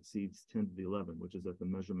contrast exceeds 10 to the 11, which is at the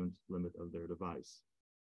measurement limit of their device.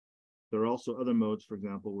 There are also other modes, for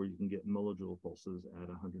example, where you can get millijoule pulses at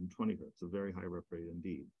 120 hertz, a very high rep rate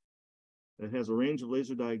indeed. It has a range of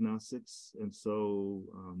laser diagnostics, and so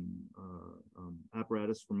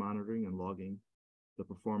apparatus for monitoring and logging the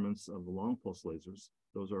performance of the long pulse lasers.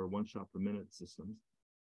 Those are 1 shot per minute systems.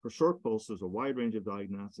 For short pulse, there's a wide range of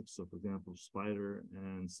diagnostics. So for example, spider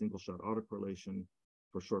and single shot autocorrelation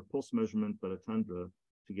for short pulse measurement, but a tundra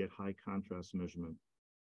to get high contrast measurement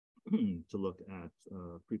to look at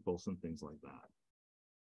pre-pulse and things like that.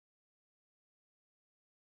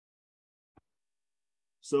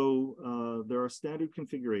 So there are standard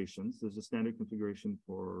configurations. There's a standard configuration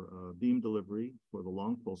for beam delivery for the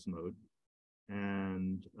long pulse mode.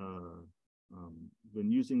 And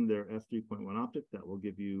when using their f3.1 optic, that will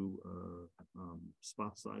give you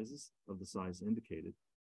spot sizes of the size indicated.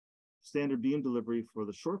 Standard beam delivery for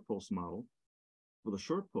the short pulse model, for the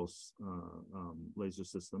short pulse laser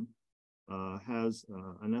system, has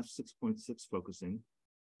an f6.6 focusing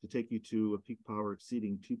to take you to a peak power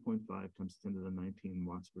exceeding 2.5 times 10 to the 19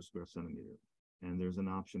 watts per square centimeter. And there's an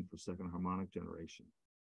option for second harmonic generation.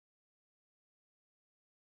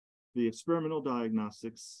 The experimental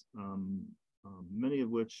diagnostics, many of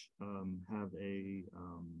which have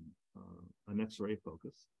an X-ray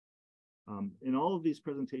focus. In all of these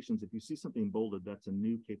presentations, if you see something bolded, that's a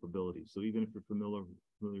new capability. So even if you're familiar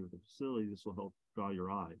with the facility, this will help draw your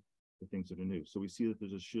eye to things that are new. So we see that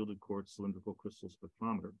there's a shielded quartz cylindrical crystal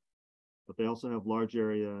spectrometer, but they also have large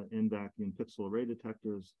area in-vacuum pixel array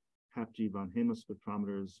detectors, HAPG von Hema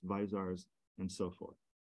spectrometers, visors, and so forth.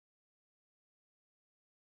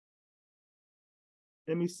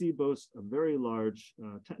 MEC boasts a very large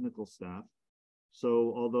technical staff.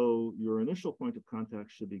 So although your initial point of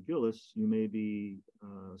contact should be Gillis, you may be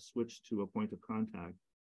switched to a point of contact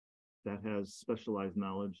that has specialized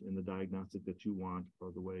knowledge in the diagnostic that you want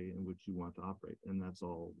or the way in which you want to operate, and that's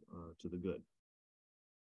all to the good.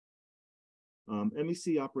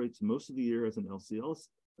 MEC operates most of the year as an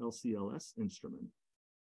LCLS instrument,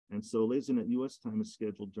 and so LaserNetUS time is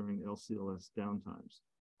scheduled during LCLS downtimes.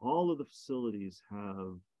 All of the facilities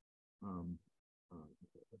have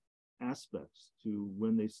aspects to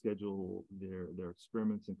when they schedule their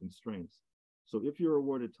experiments and constraints. So if you're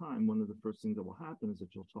awarded time, one of the first things that will happen is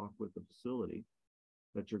that you'll talk with the facility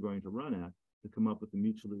that you're going to run at to come up with a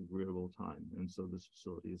mutually agreeable time. And so this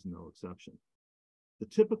facility is no exception. The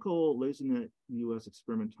typical LaserNetUS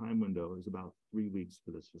experiment time window is about 3 weeks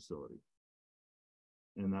for this facility.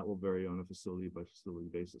 And that will vary on a facility by facility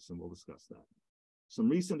basis, and we'll discuss that. Some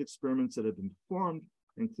recent experiments that have been performed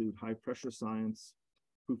include high pressure science,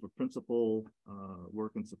 proof of principle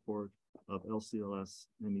work in support of LCLS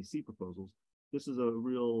MEC proposals. This is a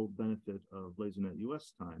real benefit of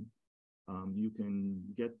LaserNetUS time. You can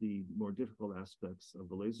get the more difficult aspects of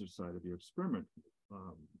the laser side of your experiment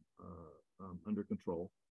under control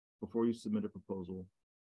before you submit a proposal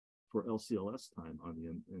for LCLS time on the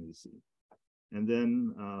MEC. And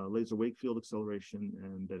then laser wake field acceleration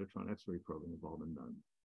and Betatron X-ray probing have all been done.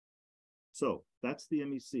 So that's the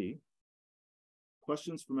MEC.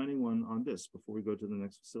 Questions from anyone on this before we go to the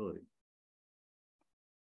next facility?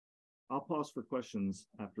 I'll pause for questions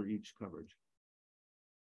after each coverage.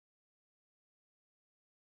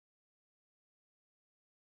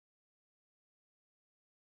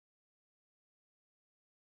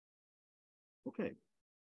 Okay,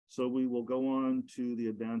 so we will go on to the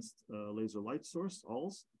advanced laser light source,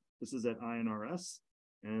 ALS. This is at INRS,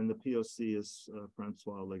 and the POC is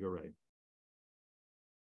Francois Legaret.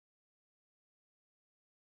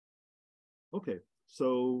 Okay,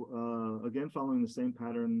 so again, following the same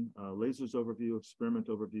pattern, lasers overview, experiment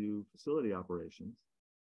overview, facility operations.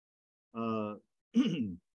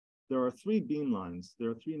 There are three beam lines. There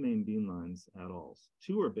are three main beam lines at ALS.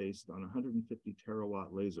 Two are based on 150 terawatt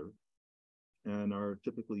laser and are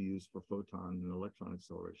typically used for photon and electron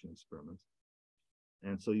acceleration experiments.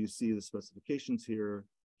 And so you see the specifications here,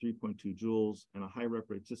 3.2 joules and a high rep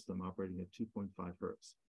rate system operating at 2.5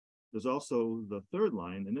 hertz. There's also the third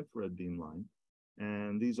line, an infrared beam line,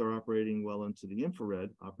 and these are operating well into the infrared,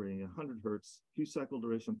 operating at 100 hertz, few cycle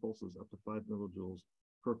duration pulses up to 5 millijoules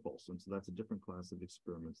per pulse. And so that's a different class of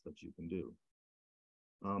experiments that you can do.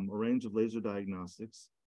 A range of laser diagnostics.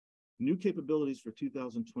 New capabilities for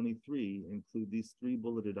 2023 include these three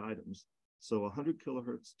bulleted items. So 100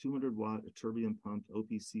 kilohertz, 200 watt ytterbium pumped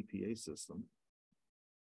OPCPA system,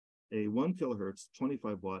 a 1 kilohertz,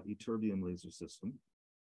 25 watt ytterbium laser system.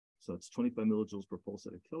 So it's 25 millijoules per pulse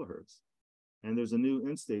at a kilohertz. And there's a new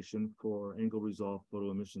end station for angle resolved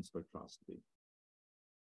photoemission spectroscopy.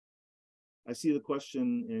 I see the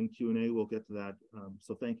question in Q&A. We'll get to that.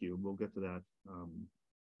 So thank you. We'll get to that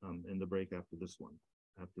in the break after this one,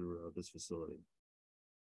 after this facility.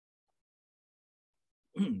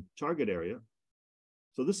 Target area.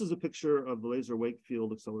 So this is a picture of the laser wake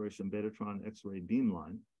field acceleration Betatron X-ray beam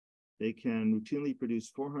line. They can routinely produce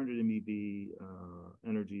 400 MeV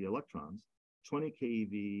energy electrons, 20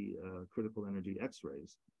 keV critical energy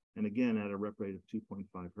X-rays, and again at a rep rate of 2.5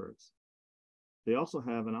 hertz. They also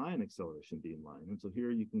have an ion acceleration beam line. And so here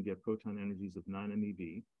you can get proton energies of 9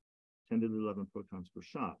 MeV, 10 to the 11 protons per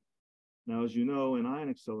shot. Now, as you know, in ion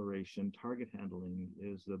acceleration, target handling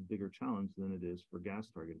is a bigger challenge than it is for gas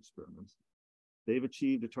target experiments. They've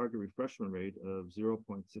achieved a target refreshment rate of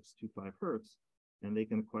 0.625 hertz, and they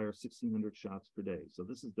can acquire 1,600 shots per day. So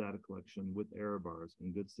this is data collection with error bars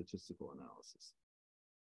and good statistical analysis.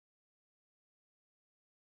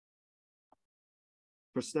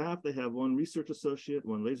 For staff, they have one research associate,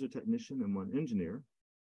 one laser technician, and one engineer.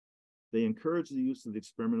 They encourage the use of the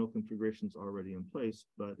experimental configurations already in place,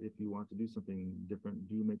 but if you want to do something different,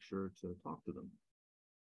 do make sure to talk to them.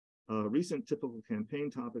 Recent typical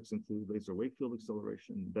campaign topics include laser wake field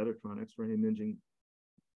acceleration, Betatron X-ray imaging,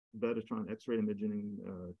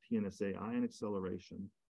 TNSA ion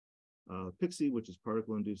acceleration, PIXI, which is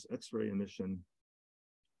particle-induced X-ray emission,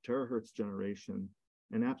 terahertz generation,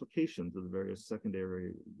 and applications of the various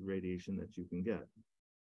secondary radiation that you can get.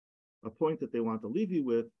 A point that they want to leave you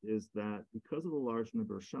with is that because of the large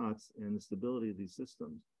number of shots and the stability of these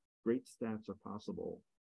systems, great stats are possible,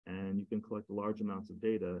 and you can collect large amounts of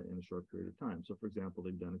data in a short period of time. So for example,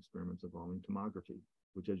 they've done experiments involving tomography,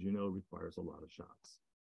 which as you know, requires a lot of shots.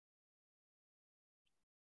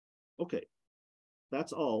 Okay,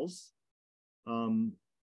 that's ALS.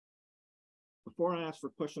 Before I ask for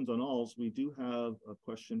questions on ALS, we do have a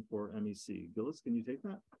question for MEC. Gillis, can you take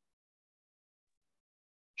that?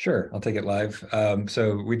 Sure, I'll take it live.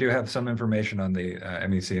 So we do have some information on the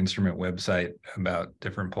MEC instrument website about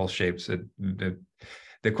different pulse shapes.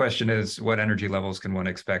 The question is, what energy levels can one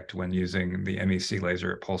expect when using the MEC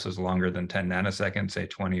laser at pulses longer than 10 nanoseconds, say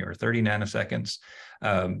 20 or 30 nanoseconds?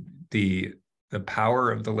 The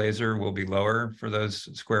power of the laser will be lower for those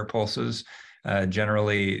square pulses.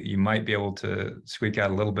 Generally, you might be able to squeak out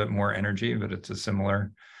a little bit more energy, but it's a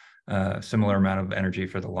similar amount of energy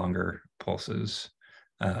for the longer pulses.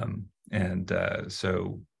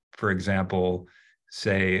 So, for example,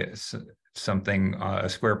 say something, a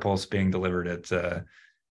square pulse being delivered at,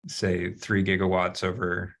 say, 3 gigawatts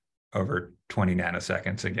over 20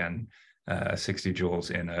 nanoseconds. Again, 60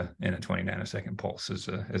 joules in a 20 nanosecond pulse is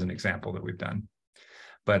an example that we've done.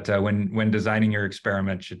 But when designing your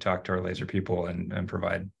experiment, you should talk to our laser people and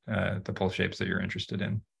provide the pulse shapes that you're interested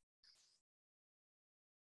in.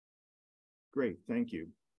 Great, thank you.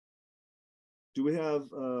 Do we have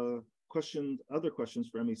other questions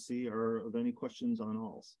for MEC, or are there any questions on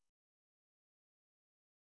ALS?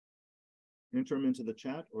 Enter them into the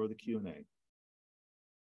chat or the Q&A.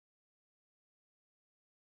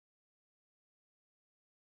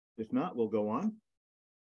 If not, we'll go on.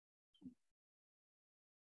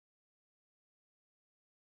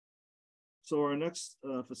 So our next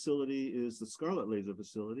facility is the Scarlet Laser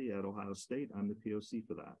facility at Ohio State. I'm the POC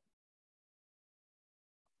for that.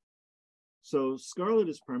 So Scarlet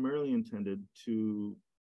is primarily intended to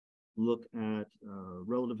look at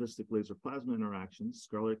relativistic laser plasma interactions.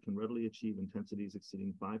 Scarlet can readily achieve intensities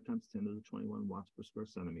exceeding 5 times 10 to the 21 watts per square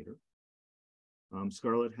centimeter.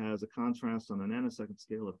 Scarlet has a contrast on a nanosecond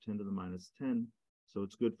scale of 10 to the minus 10, so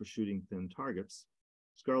it's good for shooting thin targets.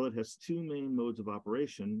 Scarlet has two main modes of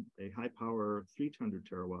operation, a high-power 300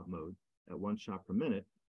 terawatt mode at 1 shot per minute,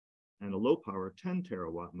 and a low-power 10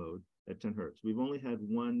 terawatt mode at 10 hertz. We've only had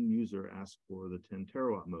one user ask for the 10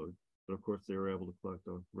 terawatt mode, but of course they were able to collect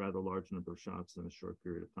a rather large number of shots in a short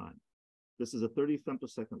period of time. This is a 30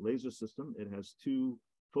 femtosecond laser system. It has two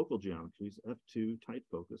focal geometries, f2 tight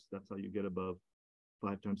focus. That's how you get above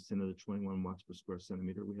 5 times 10 to the 21 watts per square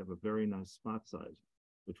centimeter. We have a very nice spot size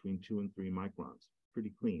between 2 and 3 microns,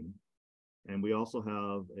 pretty clean. And we also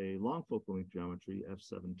have a long focal length geometry,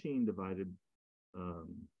 f17,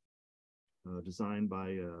 designed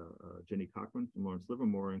by Jenny Cochran from Lawrence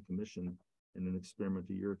Livermore and commissioned in an experiment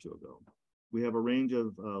a year or two ago. We have a range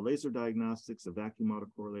of laser diagnostics, a vacuum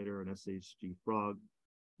autocorrelator, an SHG frog.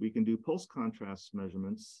 We can do pulse contrast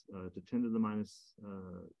measurements to 10 to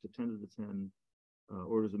the 10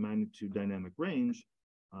 orders of magnitude dynamic range.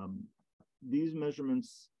 These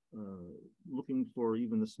measurements, looking for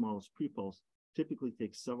even the smallest pre-pulse, typically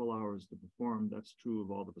take several hours to perform. That's true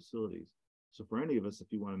of all the facilities. So for any of us,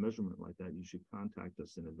 if you want a measurement like that, you should contact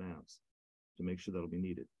us in advance to make sure that'll be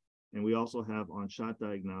needed. And we also have on-shot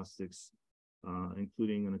diagnostics,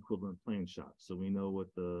 including an equivalent plane shot. So we know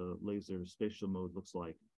what the laser spatial mode looks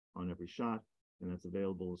like on every shot, and that's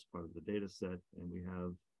available as part of the data set. And we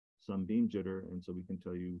have some beam jitter, and so we can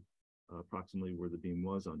tell you approximately where the beam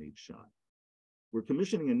was on each shot. We're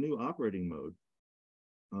commissioning a new operating mode,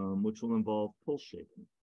 which will involve pulse shaping.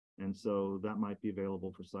 And so that might be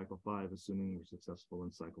available for cycle 5, assuming we're successful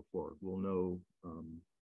in cycle 4. We'll know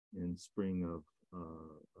in spring of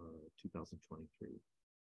 2023.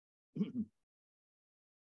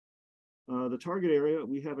 The target area,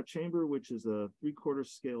 we have a chamber which is a 3/4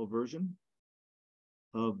 scale version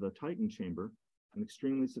of the Titan chamber, an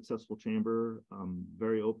extremely successful chamber,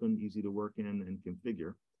 very open, easy to work in and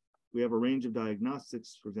configure. We have a range of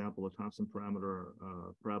diagnostics, for example, a Thomson parameter,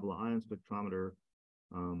 parabola ion spectrometer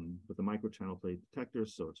with a microchannel plate detector,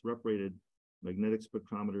 so it's rep-rated, magnetic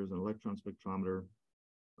spectrometers, an electron spectrometer,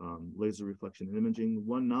 laser reflection and imaging.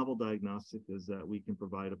 One novel diagnostic is that we can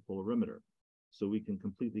provide a polarimeter, so we can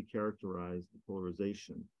completely characterize the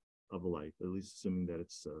polarization of a light, at least assuming that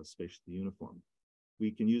it's spatially uniform.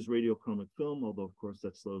 We can use radiochromic film, although of course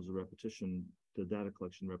that slows the data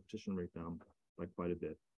collection repetition rate down by quite a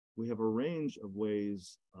bit. We have a range of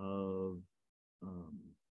ways of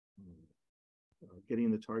getting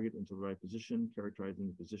the target into the right position, characterizing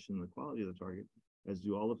the position and the quality of the target, as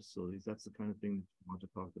do all the facilities. That's the kind of thing that you want to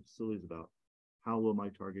talk to facilities about. How will my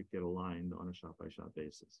target get aligned on a shot-by-shot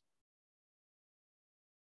basis?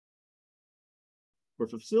 For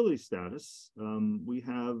facility status, we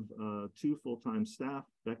have 2 full-time staff,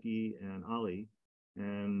 Becky and Ali,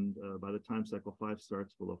 and by the time cycle 5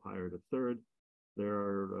 starts, we'll have hired a 3rd. There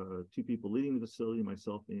are 2 people leading the facility,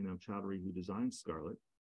 myself and Nam Chowdhury, who designed Scarlet.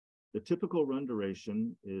 The typical run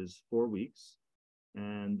duration is 4 weeks,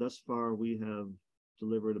 and thus far we have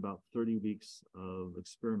delivered about 30 weeks of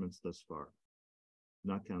experiments thus far,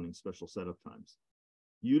 not counting special setup times.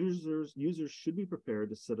 Users should be prepared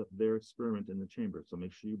to set up their experiment in the chamber, so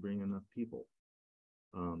make sure you bring enough people.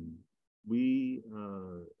 We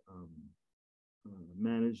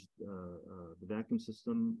manage the vacuum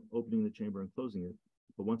system, opening the chamber and closing it,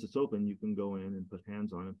 but once it's open, you can go in and put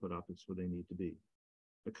hands on it, put optics where they need to be.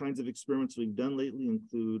 The kinds of experiments we've done lately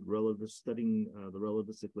include studying the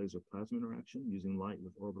relativistic laser plasma interaction using light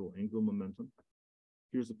with orbital angular momentum.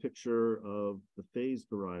 Here's a picture of the phase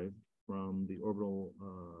derived from the orbital,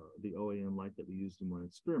 the OAM light that we used in one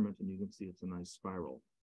experiment, and you can see it's a nice spiral.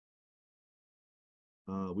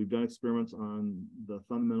 We've done experiments on the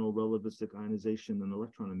fundamental relativistic ionization and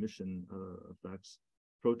electron emission effects,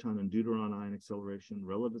 proton and deuteron ion acceleration,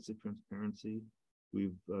 relativistic transparency.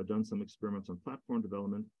 We've done some experiments on platform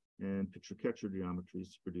development and picture catcher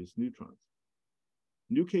geometries to produce neutrons.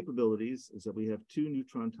 New capabilities is that we have 2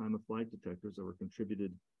 neutron time of flight detectors that were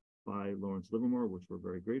contributed by Lawrence Livermore, which we're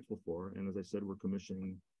very grateful for. And as I said, we're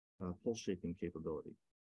commissioning pulse shaping capability.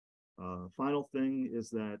 Final thing is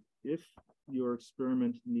that if your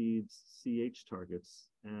experiment needs CH targets,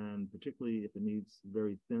 and particularly if it needs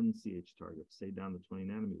very thin CH targets, say down to 20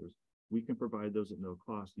 nanometers, we can provide those at no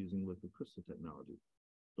cost using liquid crystal technology.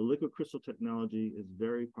 The liquid crystal technology is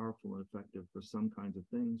very powerful and effective for some kinds of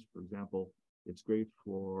things. For example, it's great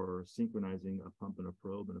for synchronizing a pump and a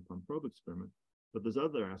pump probe experiment, but there's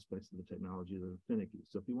other aspects of the technology that are finicky.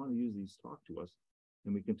 So if you want to use these, talk to us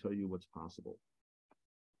and we can tell you what's possible.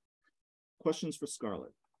 Questions for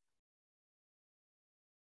Scarlett?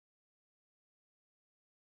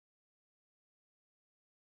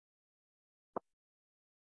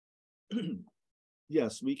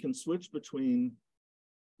 Yes, we can switch between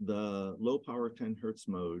the low power 10 hertz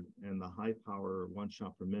mode and the high power 1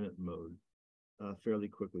 shot per minute mode fairly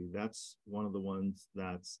quickly. That's one of the ones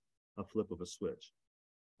that's a flip of a switch.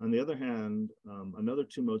 On the other hand, another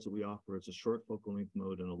two modes that we offer is a short focal length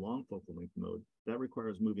mode and a long focal length mode. That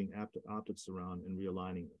requires moving optics around and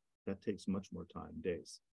realigning it. That takes much more time,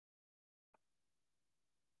 days.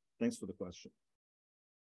 Thanks for the question.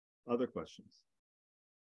 Other questions?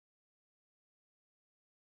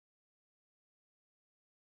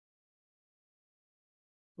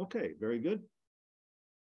 Okay, very good.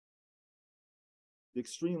 The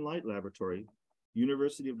Extreme Light Laboratory,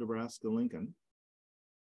 University of Nebraska-Lincoln,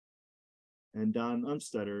 and Don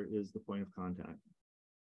Umstetter is the point of contact.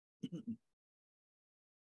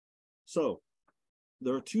 So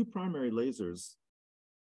there are two primary lasers.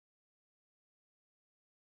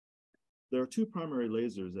 There are two primary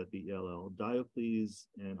lasers at the ELL, Diocles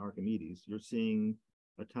and Archimedes. You're seeing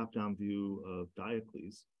a top-down view of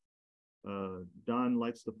Diocles. Don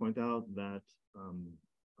likes to point out that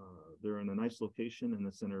they're in a nice location in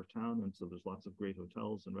the center of town, and so there's lots of great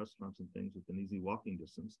hotels and restaurants and things within easy walking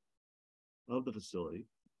distance of the facility.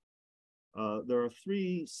 There are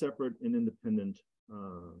three separate and independent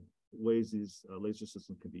ways these laser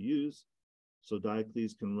systems can be used. So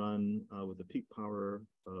Diocles can run with a peak power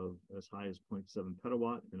of as high as 0.7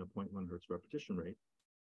 petawatt and a 0.1 hertz repetition rate.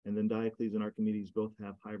 And then Diocles and Archimedes both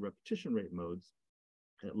have high repetition rate modes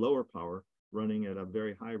at lower power, running at a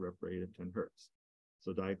very high rep rate of 10 hertz.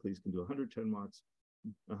 So Diocles can do 110 watts,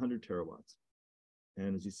 100 terawatts.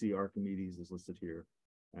 And as you see, Archimedes is listed here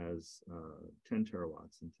as 10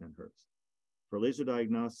 terawatts and 10 hertz. For laser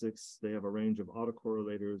diagnostics, they have a range of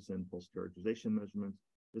autocorrelators and pulse characterization measurements,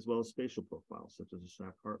 as well as spatial profiles, such as a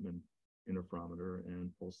Shack-Hartman interferometer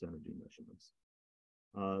and pulse energy measurements.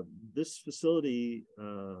 This facility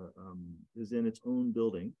is in its own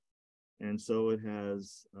building, and so it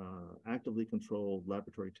has actively controlled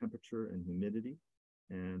laboratory temperature and humidity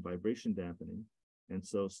and vibration dampening, and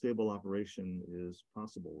so stable operation is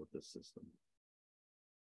possible with this system.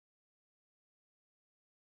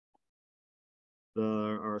 There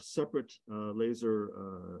are separate laser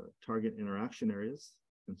target interaction areas.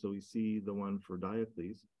 And so we see the one for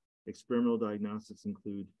Diocles. Experimental diagnostics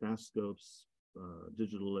include fast scopes,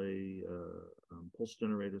 digital pulse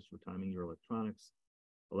generators for timing your electronics,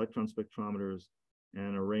 electron spectrometers,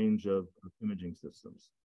 and a range of imaging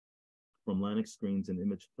systems, from Lennox screens and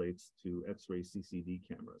image plates to X-ray CCD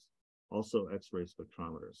cameras, also X-ray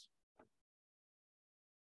spectrometers.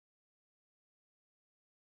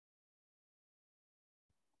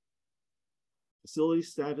 Facility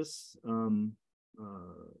status,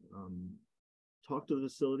 talk to the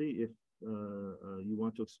facility if you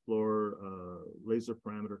want to explore laser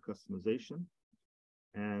parameter customization,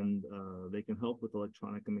 and they can help with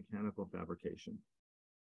electronic and mechanical fabrication.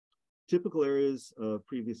 Typical areas of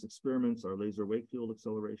previous experiments are laser wake field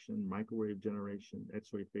acceleration, microwave generation,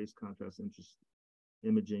 X-ray phase contrast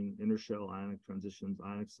imaging, inner shell ionic transitions,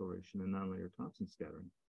 ion acceleration, and nonlinear Thompson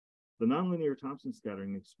scattering. The nonlinear Thompson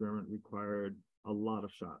scattering experiment required a lot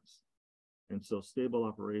of shots. And so stable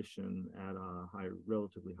operation at a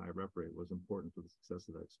relatively high rep rate was important for the success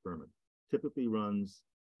of that experiment. Typically runs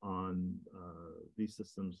on, these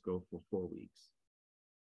systems go for 4 weeks.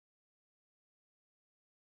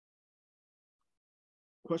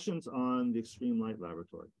 Questions on the Extreme Light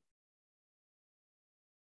Laboratory?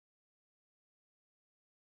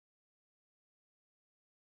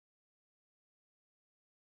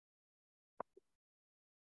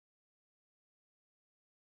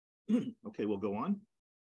 Okay, we'll go on.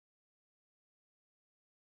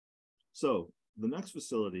 So the next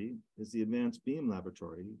facility is the Advanced Beam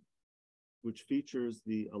Laboratory, which features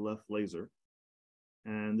the Aleph laser.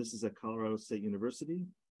 And this is at Colorado State University.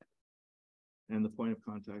 And the point of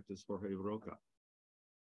contact is Jorge Roca.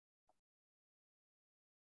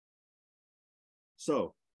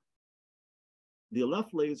 So the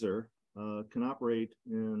Aleph laser can operate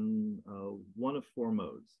in one of 4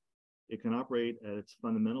 modes. It can operate at its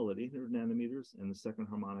fundamental at 800 nanometers and the second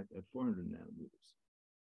harmonic at 400 nanometers.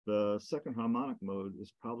 The second harmonic mode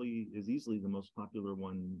is easily the most popular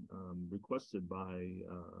one requested by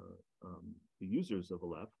the users of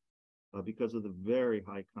Aleph because of the very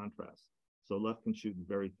high contrast. So Aleph can shoot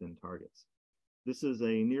very thin targets. This is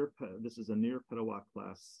a near petawatt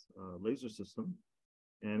class laser system,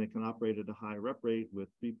 and it can operate at a high rep rate with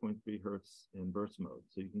 3.3 hertz in burst mode.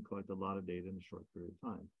 So you can collect a lot of data in a short period of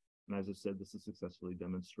time. And as I said, this is successfully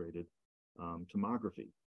demonstrated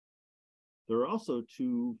tomography. There are also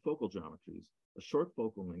 2 focal geometries, a short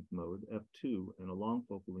focal length mode, F2, and a long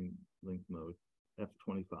focal length mode,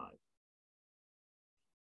 F25.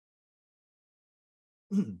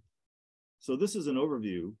 So this is an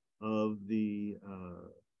overview of the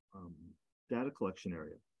data collection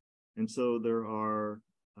area. And so there are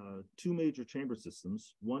two major chamber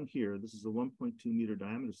systems. One here, this is a 1.2 meter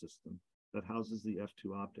diameter system that houses the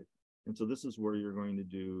F2 optic. And so this is where you're going to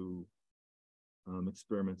do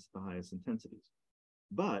experiments at the highest intensities.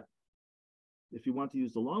 But if you want to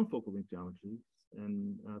use the long focal length geometry,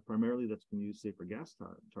 and primarily that's been used, say, for gas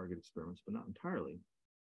target experiments, but not entirely,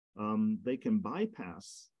 they can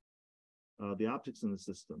bypass the optics in the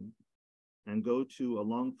system and go to a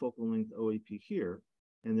long focal length OAP here,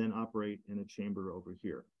 and then operate in a chamber over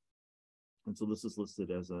here. And so this is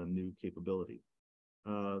listed as a new capability.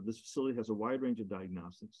 This facility has a wide range of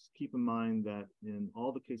diagnostics. Keep in mind that in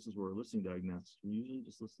all the cases where we're listing diagnostics, we're usually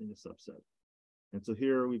just listing a subset. And so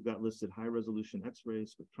here we've got listed high resolution X-ray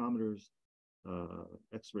spectrometers,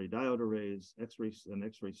 X-ray diode arrays, an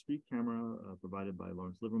X-ray street camera provided by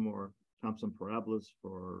Lawrence Livermore, Thomson parabolas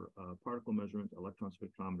for particle measurement, electron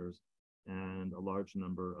spectrometers, and a large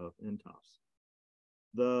number of NTOFs.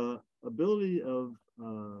 The ability of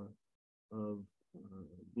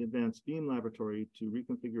the Advanced Beam Laboratory to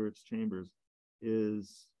reconfigure its chambers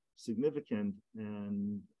is significant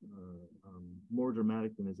and more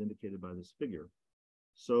dramatic than is indicated by this figure.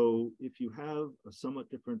 So if you have a somewhat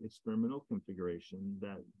different experimental configuration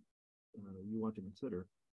that you want to consider,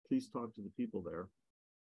 please talk to the people there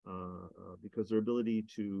because their ability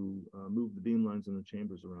to move the beamlines in the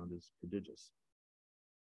chambers around is prodigious.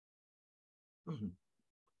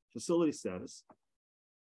 Facility status.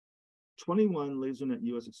 21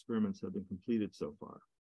 LaserNetUS experiments have been completed so far.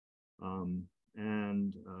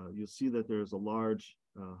 You'll see that there's a large,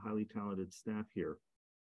 highly talented staff here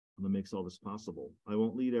that makes all this possible. I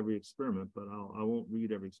won't lead every experiment, but I won't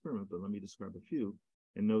read every experiment, but let me describe a few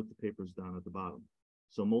and note the papers down at the bottom.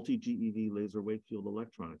 So multi-GeV laser wake field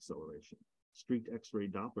electron acceleration, streaked X-ray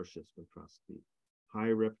Doppler shift spectroscopy, high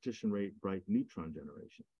repetition rate bright neutron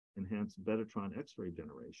generation, enhanced Betatron X-ray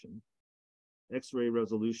generation, X-ray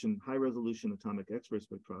resolution, high resolution atomic X-ray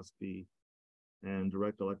spectroscopy, and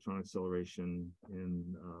direct electron acceleration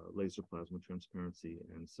in laser plasma transparency,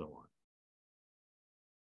 and so on.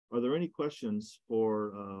 Are there any questions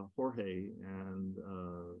for Jorge and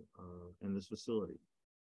this facility?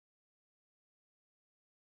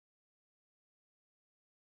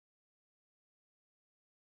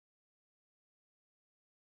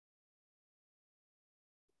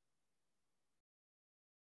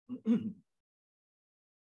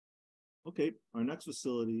 Okay, our next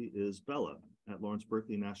facility is Bella at Lawrence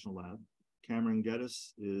Berkeley National Lab. Cameron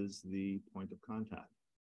Geddes is the point of contact.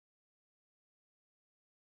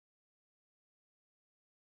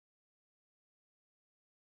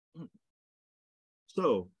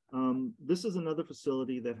 So this is another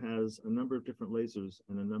facility that has a number of different lasers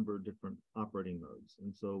and a number of different operating modes.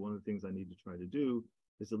 And so one of the things I need to try to do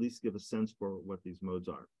is at least give a sense for what these modes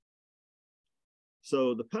are.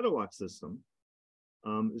 So the petawatt system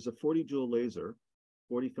is a 40 joule laser,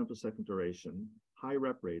 40 femtosecond duration, high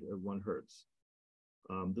rep rate of 1 hertz.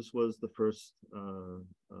 This was the first 1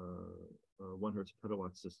 hertz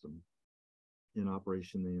petawatt system in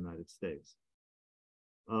operation in the United States.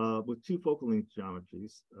 With 2 focal length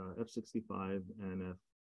geometries, F65 and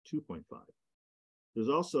F2.5. There's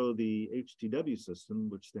also the HTW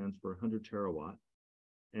system, which stands for 100 terawatt.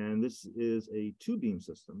 And this is a 2-beam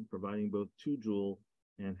system, providing both 2 joule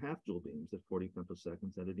and half joule beams at 40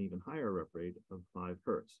 femtoseconds at an even higher rep rate of 5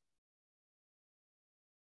 hertz.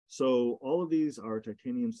 So all of these are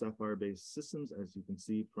titanium sapphire based systems, as you can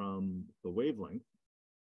see from the wavelength.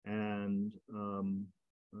 And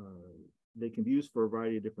they can be used for a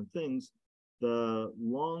variety of different things. The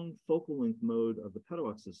long focal length mode of the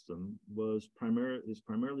petawatt system is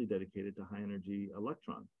primarily dedicated to high energy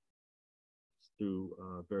electron through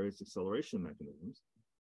various acceleration mechanisms.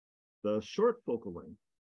 The short focal length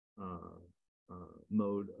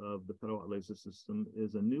mode of the petawatt laser system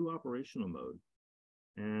is a new operational mode,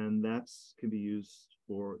 and that's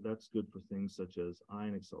good for things such as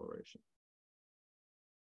ion acceleration.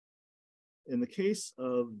 In the case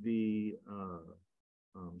of the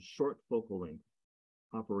short focal length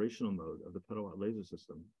operational mode of the petawatt laser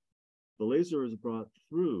system, the laser is brought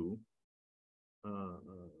through a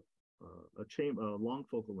long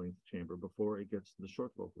focal length chamber before it gets to the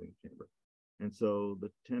short focal length chamber. And so the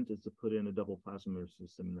intent is to put in a double plasma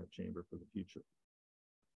system in that chamber for the future.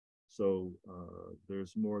 So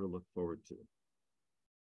there's more to look forward to.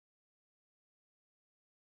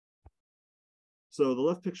 So the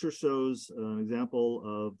left picture shows an example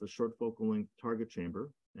of the short focal length target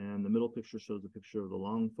chamber, and the middle picture shows a picture of the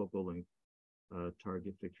long focal length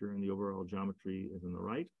target picture, and the overall geometry is on the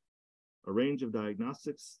right. A range of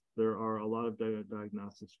diagnostics. There are a lot of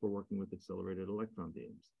diagnostics for working with accelerated electron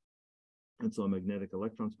beams. And so a magnetic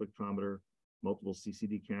electron spectrometer, multiple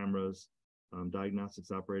CCD cameras,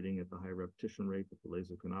 diagnostics operating at the high repetition rate that the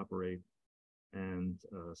laser can operate, and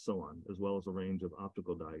so on, as well as a range of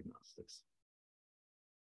optical diagnostics.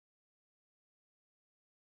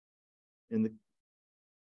 In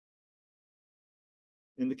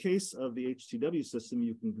the case of the HTW system,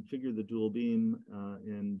 you can configure the dual beam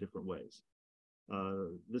in different ways.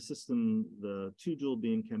 The system, the 2 dual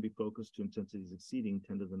beam can be focused to intensities exceeding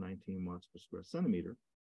 10 to the 19 watts per square centimeter.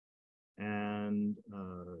 And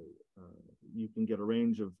you can get a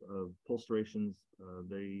range of pulse durations.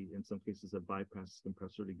 They, in some cases, have bypassed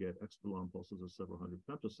compressor to get extra long pulses of several hundred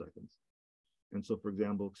femtoseconds. And so, for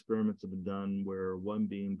example, experiments have been done where one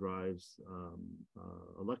beam drives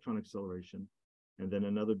electron acceleration, and then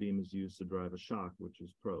another beam is used to drive a shock, which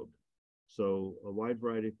is probed. So a wide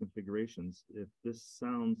variety of configurations. If this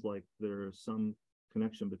sounds like there's some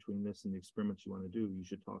connection between this and the experiments you want to do, you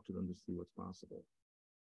should talk to them to see what's possible.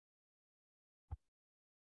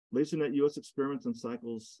 LaserNetUS experiments on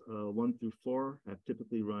cycles 1 through 4 have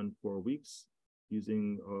typically run 4 weeks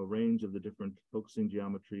using a range of the different focusing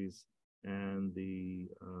geometries and the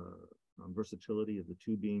versatility of the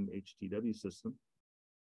 2-beam HTW system.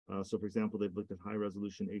 So, for example, they've looked at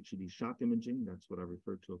high-resolution HED shock imaging. That's what I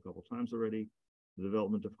referred to a couple times already. The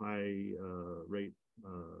development of high-rate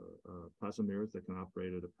plasma mirrors that can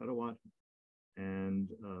operate at a petawatt, and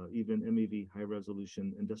even MEV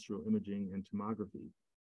high-resolution industrial imaging and tomography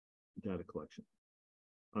data collection.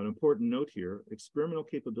 An important note here, experimental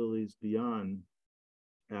capabilities beyond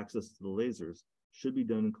access to the lasers should be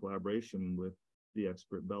done in collaboration with the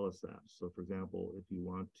expert Bella staff. So, for example, if you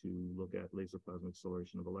want to look at laser plasma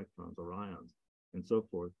acceleration of electrons or ions and so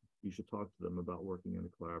forth, you should talk to them about working in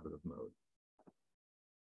a collaborative mode.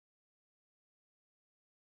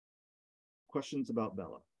 Questions about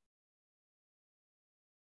Bella?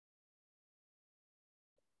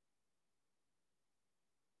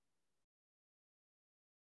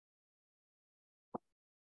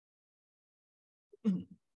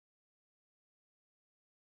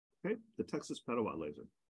 Okay, the Texas petawatt laser.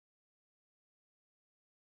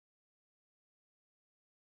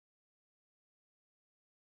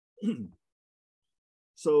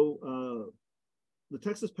 So the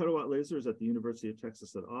Texas petawatt laser is at the University of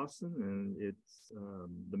Texas at Austin, and it's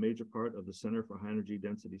the major part of the Center for High Energy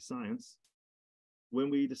Density Science.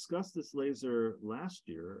 When we discussed this laser last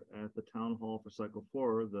year at the town hall for cycle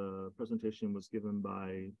 4, the presentation was given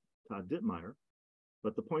by Todd Dittmeyer,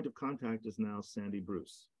 but the point of contact is now Sandy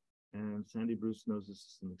Bruce. And Sandy Bruce knows the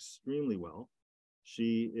system extremely well.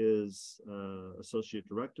 She is associate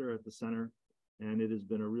director at the center, and it has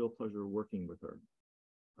been a real pleasure working with her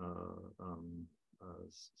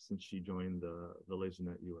since she joined the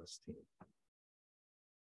LaserNetUS team.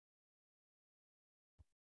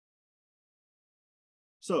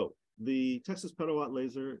 So the Texas petawatt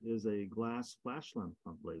laser is a glass flash lamp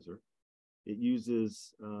pump laser. It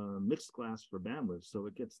uses mixed glass for bandwidth, so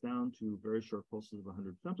it gets down to very short pulses of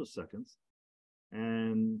 100 femtoseconds,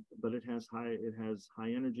 but it has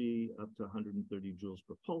high energy up to 130 joules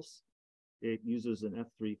per pulse. It uses an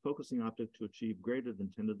F3 focusing optic to achieve greater than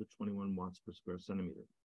 10 to the 21 watts per square centimeter.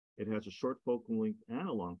 It has a short focal length and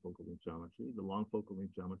a long focal length geometry. The long focal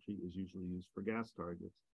length geometry is usually used for gas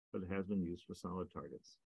targets, but it has been used for solid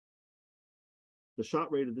targets. The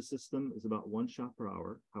shot rate of the system is about 1 shot per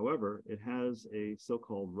hour. However, it has a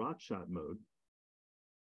so-called rot shot mode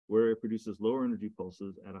where it produces lower energy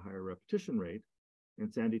pulses at a higher repetition rate.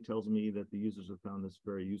 And Sandy tells me that the users have found this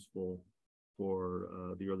very useful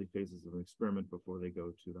for the early phases of an experiment before they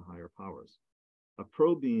go to the higher powers. A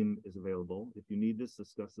probe beam is available. If you need this,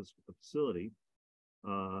 discuss this with the facility.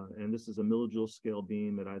 And this is a millijoule scale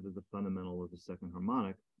beam at either the fundamental or the second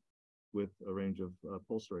harmonic, with a range of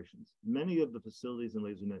pulse durations. Many of the facilities in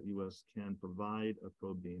LaserNetUS can provide a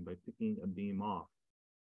probe beam by picking a beam off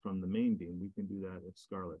from the main beam. We can do that at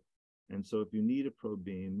Scarlet. And so if you need a probe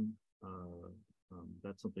beam,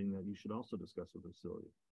 that's something that you should also discuss with the facility.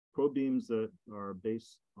 Probe beams that are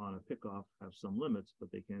based on a pickoff have some limits,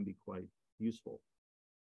 but they can be quite useful.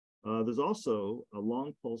 There's also a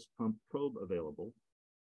long pulse pump probe available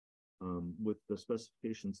with the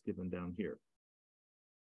specifications given down here.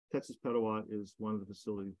 Texas Petawatt is one of the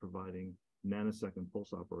facilities providing nanosecond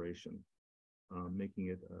pulse operation, making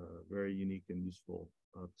it a very unique and useful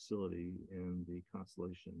facility in the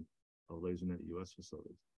constellation of LaserNetUS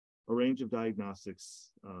facilities. A range of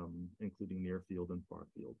diagnostics, including near field and far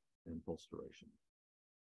field and pulse duration.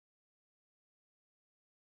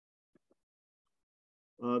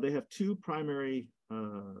 They have 2 primary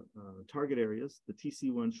target areas, the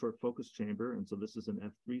TC1 short focus chamber, and so this is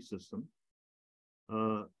an F3 system.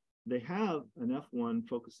 They have an F1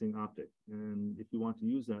 focusing optic, and if you want to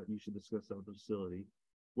use that, you should discuss that with the facility.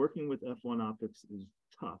 Working with F1 optics is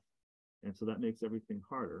tough, and so that makes everything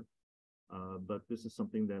harder. But this is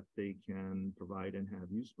something that they can provide and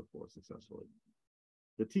have used before successfully.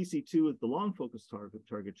 The TC2 is the long focus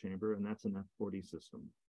target chamber, and that's an F40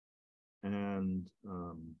 system. And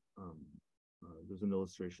there's an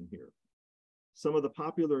illustration here. Some of the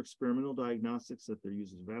popular experimental diagnostics that they're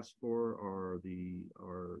using VAST for are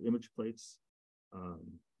image plates.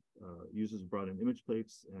 Users brought in image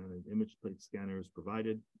plates, and an image plate scanner is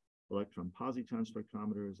provided. Electron positron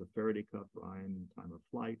spectrometers, a Faraday cup, Ryan time of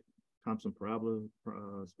flight, Thomson parabola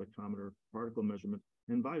spectrometer, particle measurement,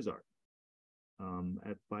 and VISAR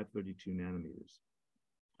at 532 nanometers.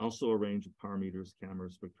 Also a range of power meters,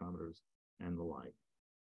 cameras, spectrometers, and the like.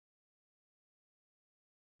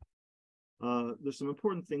 There's some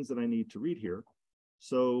important things that I need to read here.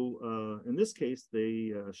 So in this case,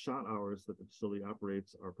 the shot hours that the facility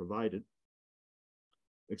operates are provided.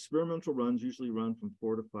 Experimental runs usually run from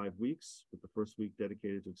 4 to 5 weeks, with the first week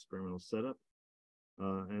dedicated to experimental setup.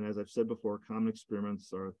 And as I've said before, common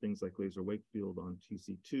experiments are things like laser wake field on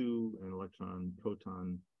TC2 and electron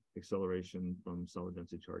proton acceleration from solid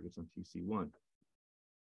density targets on TC1.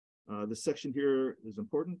 This section here is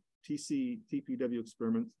important. TPW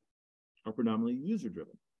experiments are predominantly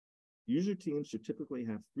user-driven. User teams should typically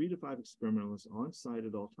have 3 to 5 experimentalists on site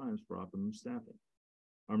at all times for optimum staffing.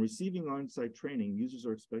 On receiving on-site training, users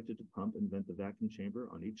are expected to pump and vent the vacuum chamber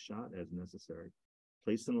on each shot as necessary,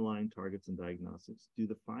 place and align targets and diagnostics, do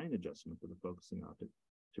the fine adjustment for the focusing optic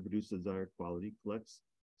to produce the desired quality, collects,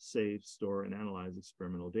 save, store, and analyze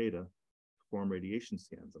experimental data, perform radiation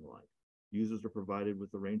scans and the like. Users are provided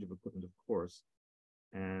with a range of equipment, of course,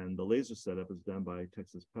 and the laser setup is done by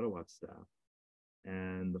Texas Petawatt staff,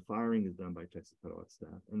 and the firing is done by Texas Petawatt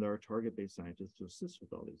staff, and there are target-based scientists to assist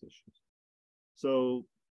with all these issues. So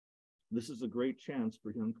this is a great chance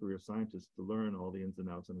for young career scientists to learn all the ins and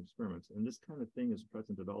outs of experiments, and this kind of thing is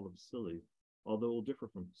present at all the facilities, although it will differ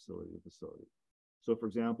from facility to facility. So for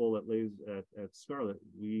example, at Scarlet,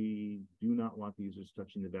 we do not want the users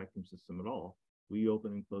touching the vacuum system at all. We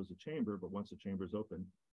open and close the chamber, but once the chamber is open,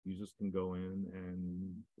 users can go in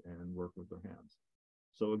and work with their hands.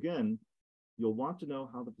 So again, you'll want to know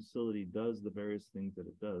how the facility does the various things that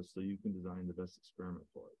it does so you can design the best experiment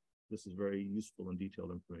for it. This is very useful and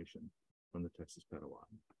detailed information from the Texas Petawatt.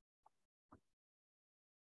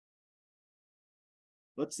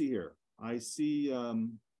 Let's see here. I see a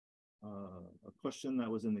question that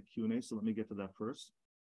was in the Q&A, so let me get to that first.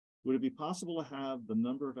 Would it be possible to have the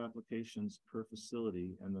number of applications per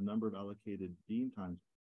facility and the number of allocated beam times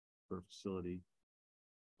per facility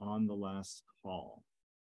on the last call?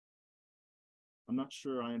 I'm not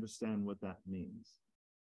sure I understand what that means.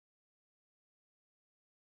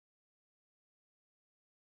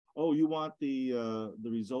 Oh, you want the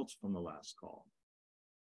results from the last call.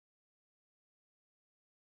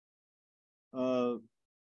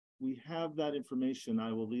 We have that information.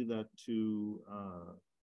 I will leave that to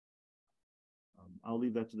I'll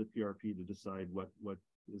leave that to the PRP to decide what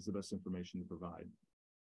is the best information to provide.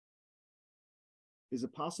 Is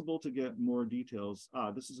it possible to get more details?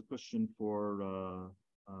 This is a question for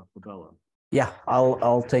Bella. Yeah,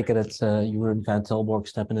 I'll take it. It's Jeroen van Tilborg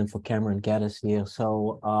stepping in for Cameron Gaddis here.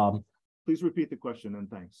 So please repeat the question and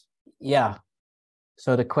thanks. Yeah.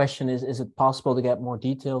 So the question is it possible to get more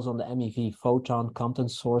details on the MEV photon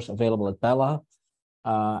content source available at Bella?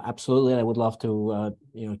 Absolutely. I would love to,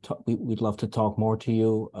 we'd love to talk more to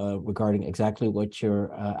you regarding exactly what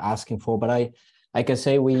you're asking for. But I can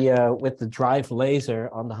say we, with the drive laser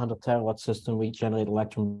on the 100 terawatt system, we generate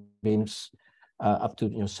electron beams up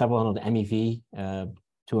to several hundred MeV,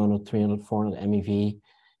 200, 300, 400 MeV.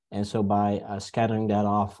 And so by scattering that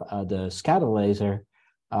off the scatter laser,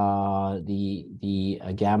 the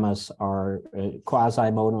gammas are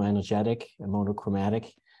quasi-monoenergetic and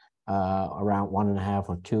monochromatic, around 1.5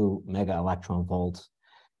 or 2 mega electron volts.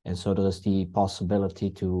 And so there's the possibility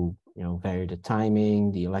to vary the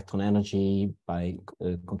timing, the electron energy by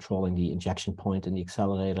controlling the injection point in the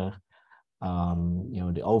accelerator.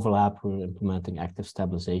 The overlap, we're implementing active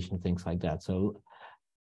stabilization, things like that. So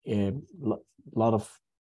a lot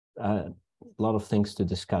of things to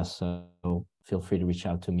discuss. So feel free to reach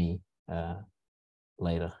out to me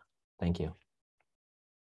later. Thank you.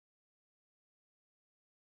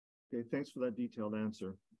 Okay, thanks for that detailed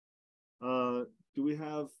answer. Do we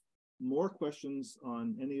have more questions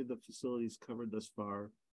on any of the facilities covered thus far?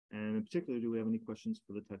 And in particular, do we have any questions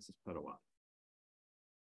for the Texas Petawatt?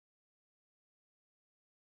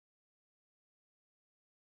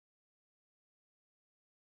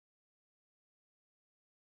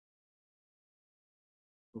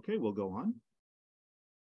 Okay, we'll go on.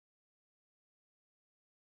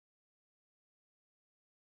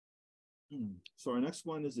 So our next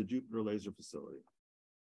one is the Jupiter Laser Facility.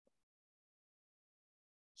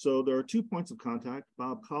 So there are 2 points of contact,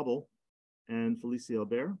 Bob Cobble and Felicia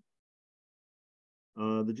Albert.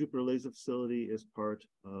 The Jupiter Laser Facility is part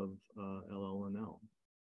of LLNL.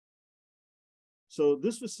 So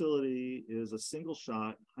this facility is a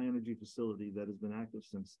single-shot, high-energy facility that has been active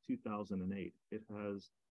since 2008. It has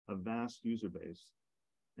a vast user base,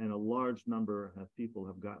 and a large number of people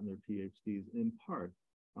have gotten their PhDs in part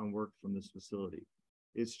on work from this facility.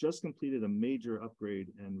 It's just completed a major upgrade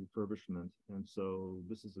and refurbishment, and so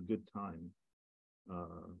this is a good time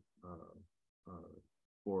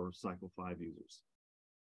for Cycle 5 users.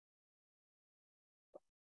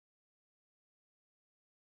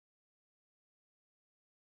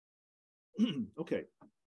 Okay,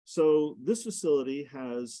 so this facility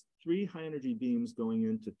has 3 high-energy beams going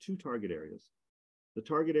into 2 target areas. The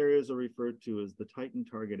target areas are referred to as the Titan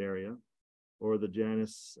target area, or the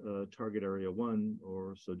Janus target area 1,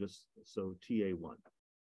 or so TA1.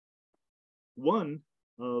 One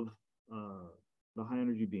of the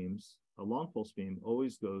high-energy beams, a long pulse beam,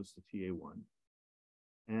 always goes to TA1,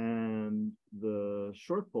 and the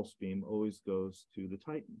short pulse beam always goes to the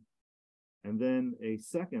Titan. And then a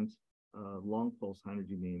second long pulse high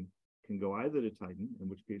energy beam can go either to Titan, in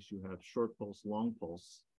which case you have short pulse, long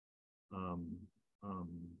pulse.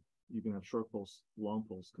 You can have short pulse, long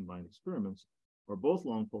pulse combined experiments, or both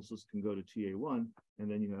long pulses can go to TA1, and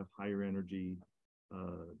then you have higher energy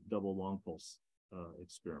double long pulse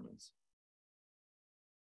experiments.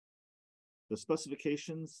 The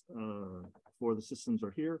specifications for the systems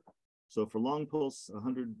are here. So for long pulse,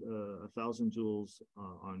 1,000 joules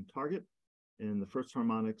on target. In the first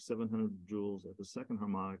harmonic, 700 joules at the second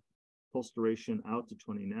harmonic, pulse duration out to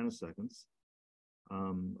 20 nanoseconds,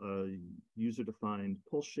 user-defined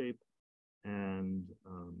pulse shape, and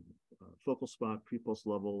focal spot, pre-pulse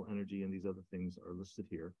level, energy, and these other things are listed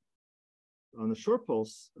here. On the short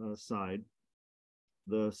pulse side,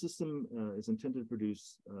 the system is intended to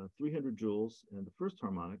produce 300 joules in the first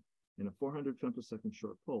harmonic in a 400 femtosecond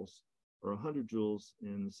short pulse, or 100 joules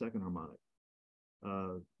in the second harmonic.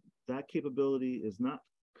 That capability is not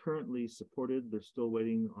currently supported. They're still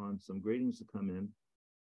waiting on some gratings to come in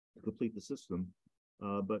to complete the system,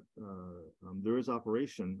 but there is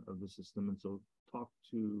operation of the system, and so talk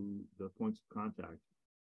to the points of contact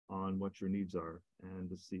on what your needs are and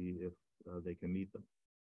to see if they can meet them.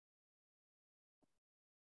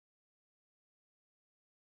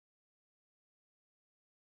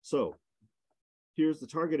 So here's the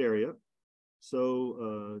target area.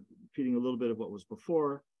 So repeating a little bit of what was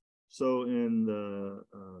before. So in the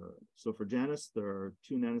so for Janus, there are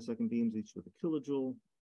 2 nanosecond beams, each with a kilojoule.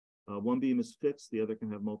 One beam is fixed, the other can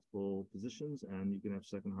have multiple positions, and you can have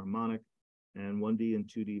second harmonic. And 1D and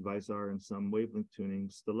 2D Visar and some wavelength tuning.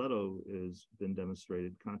 Stiletto has been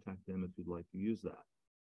demonstrated. Contact them if you'd like to use that.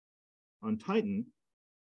 On Titan,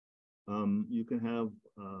 you can have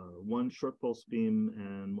 1 short pulse beam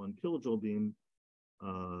and 1 kilojoule beam.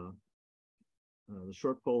 The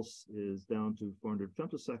short pulse is down to 400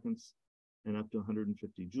 femtoseconds and up to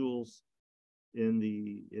 150 joules.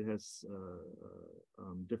 It has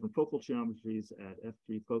different focal geometries at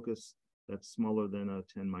f3 focus that's smaller than a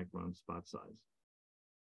 10 micron spot size.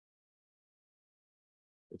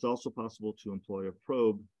 It's also possible to employ a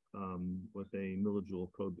probe with a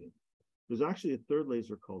millijoule probe beam. There's actually a third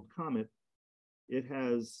laser called Comet. It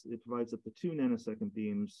provides up to 2 nanosecond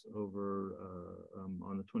beams over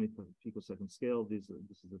on the 20 picosecond scale. This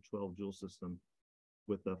is a 12 joule system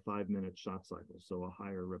with a 5-minute shot cycle, so a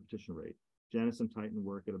higher repetition rate. Janus and Titan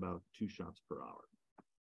work at about 2 shots per hour.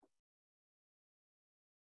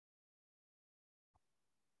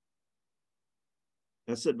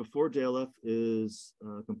 As said before, JLF is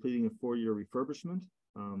completing a 4-year refurbishment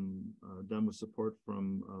done with support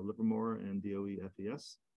from Livermore and DOE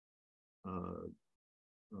FES.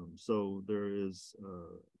 So there is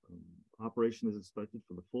operation is expected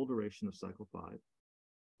for the full duration of cycle 5.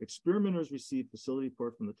 Experimenters receive facility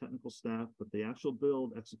support from the technical staff, but the actual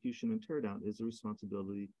build, execution, and teardown is the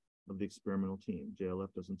responsibility of the experimental team.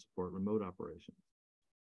 JLF doesn't support remote operations.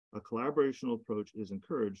 A collaborational approach is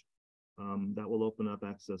encouraged that will open up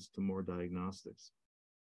access to more diagnostics.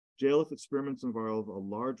 JLF experiments involve a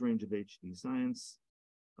large range of HD science,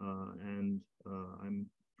 and I'm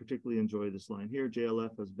particularly enjoy this line here.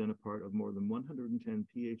 JLF has been a part of more than 110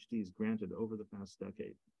 PhDs granted over the past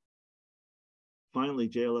decade. Finally,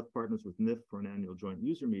 JLF partners with NIF for an annual joint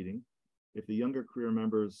user meeting. If the younger career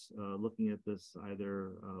members looking at this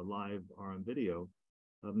either live or on video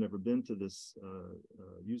I've never been to this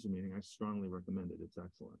user meeting, I strongly recommend it. It's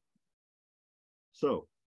excellent. So,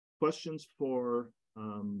 questions for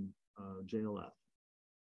JLF?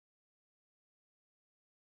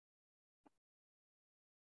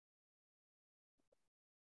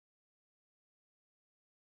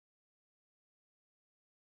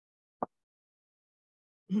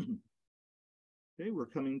 Okay, we're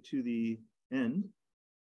coming to the end.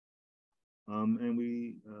 And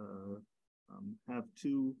we have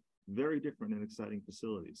two very different and exciting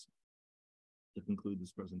facilities to conclude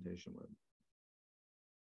this presentation with.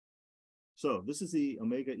 So this is the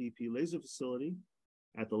Omega EP laser facility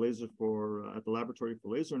at the Laboratory for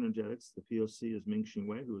Laser Energetics. The POC is Ming-Xin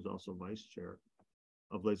Wei, who is also vice chair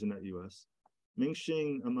of LaserNetUS.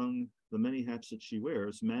 Ming-Xin, among the many hats that she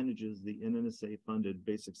wears, manages the NNSA-funded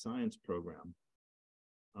basic science program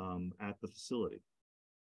at the facility.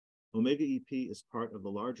 Omega EP is part of the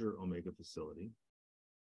larger Omega facility.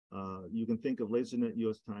 You can think of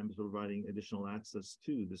LaserNetUS time as providing additional access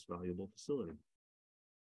to this valuable facility.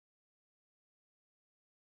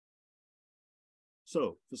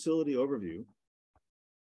 So, facility overview.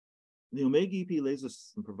 The Omega EP laser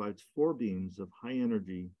system provides 4 beams of high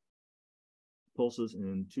energy pulses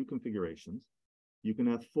in 2 configurations. You can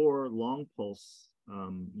have 4 long pulse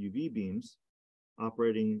UV beams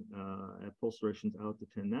operating at pulse durations out to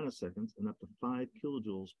 10 nanoseconds and up to 5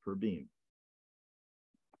 kilojoules per beam.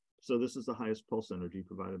 So this is the highest pulse energy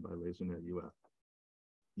provided by LaserNetUS.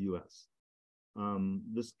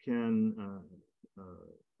 This can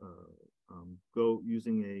go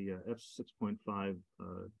using a f6.5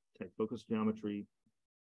 tight focus geometry,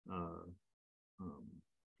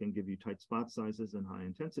 can give you tight spot sizes and high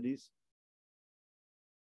intensities.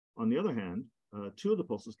 On the other hand, 2 of the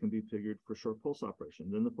pulses can be configured for short pulse operation.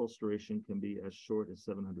 Then the pulse duration can be as short as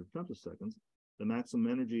 700 femtoseconds. The maximum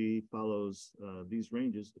energy follows these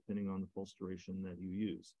ranges depending on the pulse duration that you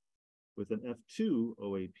use. With an F2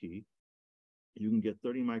 OAP, you can get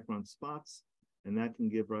 30 micron spots, and that can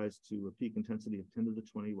give rise to a peak intensity of 10 to the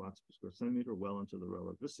 20 watts per square centimeter, well into the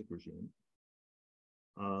relativistic regime.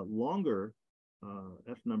 Longer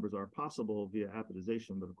F numbers are possible via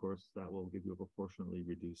apodization, but of course that will give you a proportionally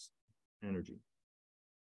reduced energy.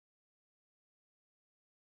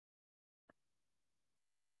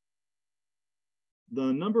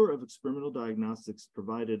 The number of experimental diagnostics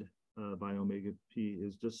provided by Omega P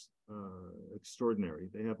is just extraordinary.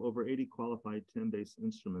 They have over 80 qualified 10-based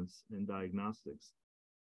instruments in diagnostics.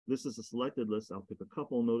 This is a selected list. I'll pick a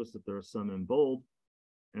couple. Notice that there are some in bold.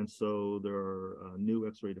 And so there are new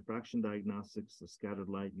X-ray diffraction diagnostics, a scattered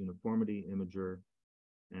light uniformity imager,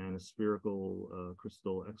 and a spherical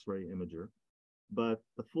crystal X-ray imager. But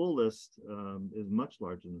the full list is much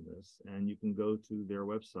larger than this, and you can go to their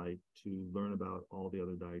website to learn about all the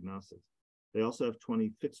other diagnostics. They also have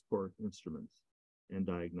 20 fixed port instruments and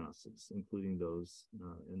diagnostics, including those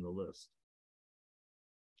in the list.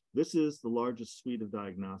 This is the largest suite of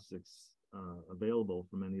diagnostics available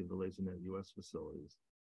from any of the LaserNetUS facilities,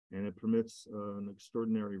 and it permits an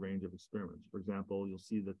extraordinary range of experiments. For example, you'll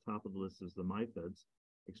see the top of the list is the MyFEDS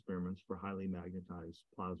experiments for highly magnetized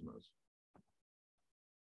plasmas.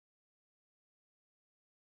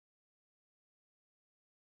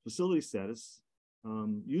 Facility status.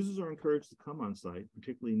 Users are encouraged to come on site,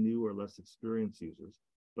 particularly new or less experienced users,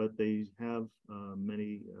 but they have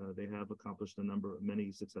accomplished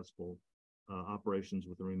many successful operations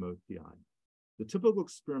with a remote PI. The typical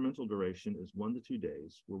experimental duration is 1 to 2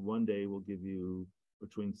 days, where 1 day will give you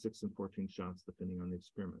between 6 and 14 shots, depending on the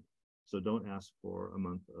experiment. So don't ask for a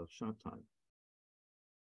month of shot time.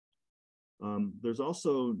 There's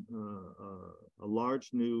also a large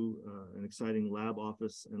new and exciting lab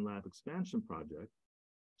office and lab expansion project.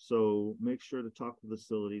 So make sure to talk to the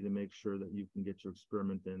facility to make sure that you can get your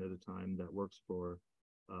experiment in at a time that works for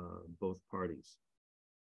both parties.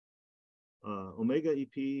 Omega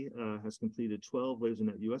EP has completed 12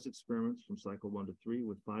 LaserNetUS experiments from cycle 1 to 3,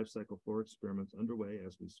 with 5 cycle 4 experiments underway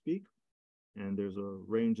as we speak. And there's a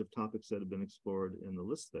range of topics that have been explored in the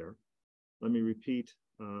list there. Let me repeat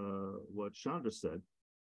what Chandra said.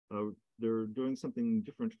 They're doing something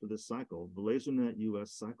different for this cycle. The LaserNetUS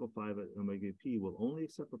Cycle 5 at Omega P will only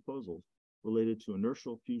accept proposals related to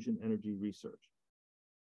inertial fusion energy research.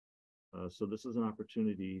 So this is an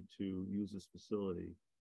opportunity to use this facility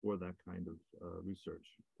for that kind of research,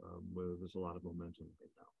 where there's a lot of momentum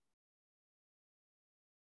right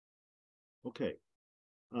now. Okay,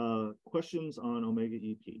 questions on Omega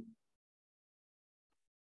EP?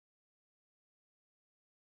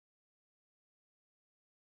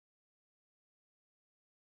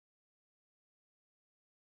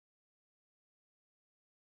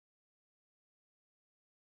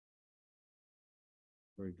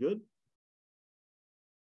 Very good.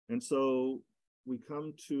 And so we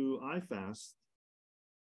come to IFAST,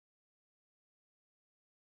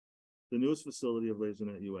 the newest facility of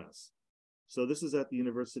LaserNetUS. So this is at the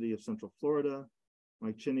University of Central Florida.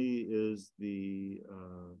 Mike Chinney is the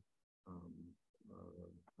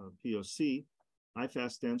POC.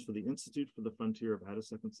 IFAST stands for the Institute for the Frontier of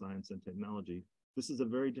Attosecond Science and Technology. This is a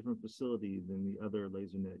very different facility than the other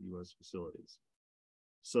LaserNetUS facilities.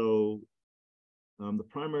 So the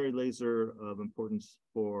primary laser of importance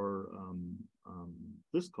for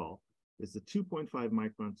this call is the 2.5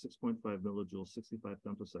 micron, 6.5 millijoules, 65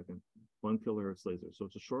 femtosecond, 1 kilohertz laser. So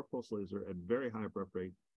it's a short pulse laser at very high rep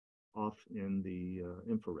rate off in the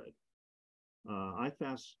infrared.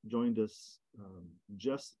 IFAST joined us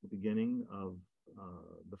just at the beginning of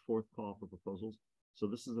the 4th call for proposals. So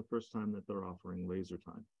this is the first time that they're offering laser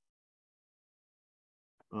time.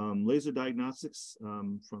 Laser diagnostics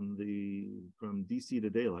from DC to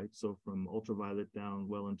daylight, so from ultraviolet down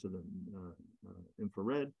well into the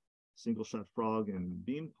infrared, single shot frog and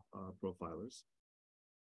beam profilers.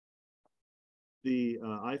 The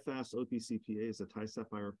IFAST OPCPA is a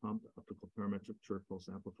Ti-Sapphire pump optical parametric short pulse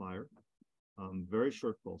amplifier. Very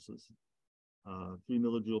short pulses, 3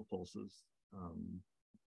 millijoule pulses,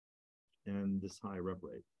 and this high rep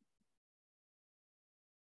rate.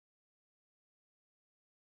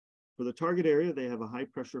 For the target area, they have a high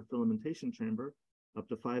pressure filamentation chamber, up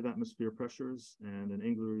to 5 atmosphere pressures, and an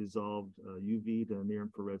angular resolved UV to near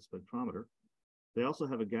infrared spectrometer. They also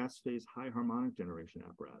have a gas phase high harmonic generation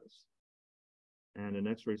apparatus and an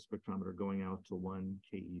X-ray spectrometer going out to 1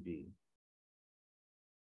 keV.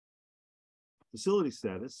 Facility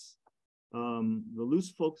status. The loose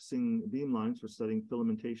focusing beam lines for studying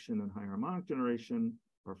filamentation and high harmonic generation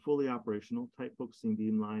are fully operational. Tight focusing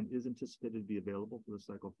beam line is anticipated to be available for the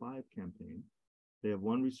Cycle 5 campaign. They have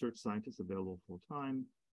 1 research scientist available full-time.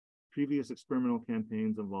 Previous experimental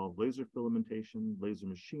campaigns involve laser filamentation, laser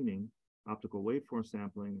machining, optical waveform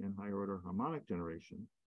sampling, and higher order harmonic generation.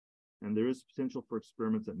 And there is potential for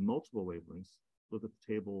experiments at multiple wavelengths. Look at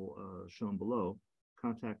the table shown below.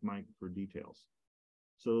 Contact Mike for details.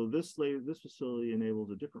 So this facility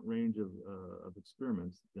enables a different range of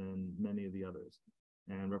experiments than many of the others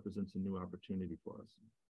and represents a new opportunity for us.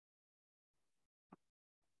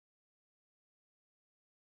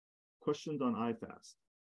 Questions on IFAST?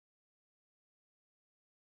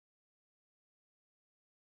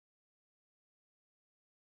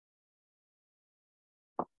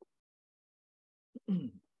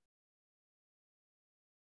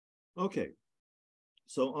 Okay,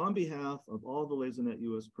 so on behalf of all the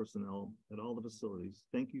LaserNetUS personnel at all the facilities,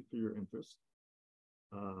 thank you for your interest,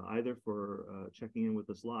 either for checking in with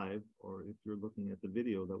us live or if you're looking at the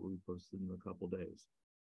video that will be posted in a couple days.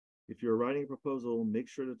 If you're writing a proposal, make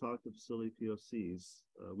sure to talk to facility POCs.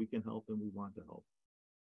 We can help and we want to help.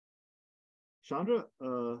 Chandra,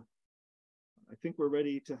 I think we're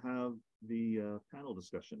ready to have the panel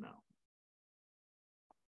discussion now.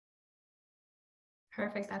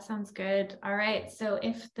 Perfect. That sounds good. All right. So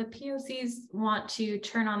if the POCs want to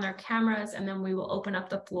turn on their cameras, and then we will open up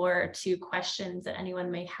the floor to questions that anyone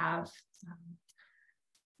may have.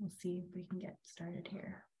 We'll see if we can get started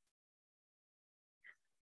here.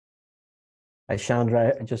 Hi,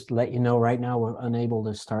 Chandra, just to let you know right now we're unable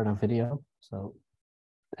to start on video. So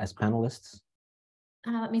as panelists.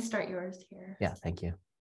 Let me start yours here. Yeah, thank you.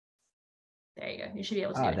 There you go. You should be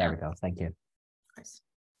able to do it there now. we go. Thank you. Of course.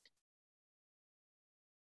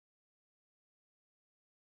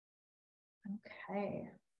 Okay.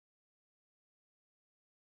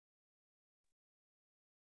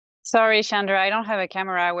 Sorry, Chandra, I don't have a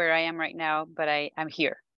camera where I am right now, but I'm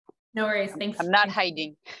here. No worries. Thanks. I'm not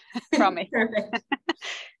hiding from it. Perfect.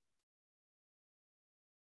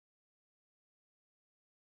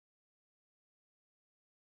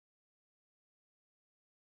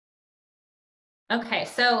 Okay,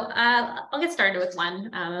 so I'll get started with one.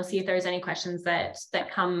 I'll see if there's any questions that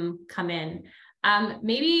come in.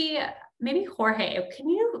 Maybe Jorge, can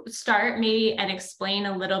you start maybe and explain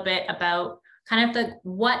a little bit about kind of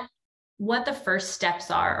what the first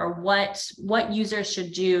steps are, or what users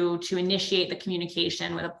should do to initiate the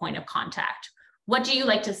communication with a point of contact? What do you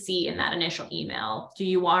like to see in that initial email? Do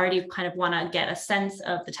you already kind of want to get a sense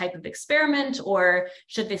of the type of experiment, or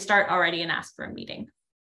should they start already and ask for a meeting?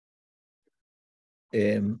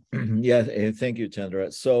 Yeah, thank you,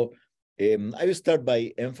 Chandra. So I will start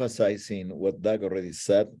by emphasizing what Doug already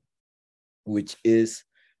said, which is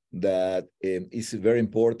that it's very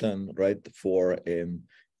important, right, for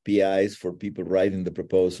PIs, for people writing the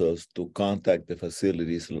proposals, to contact the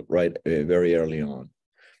facilities right very early on,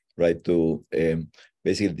 right, to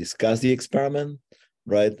basically discuss the experiment,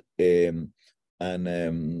 right? And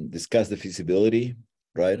discuss the feasibility,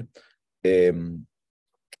 right? The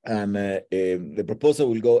proposal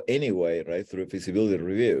will go anyway, right, through a feasibility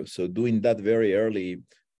review. So doing that very early,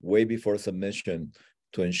 way before submission,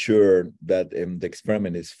 to ensure that the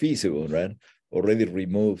experiment is feasible, right, already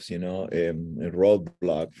removes, a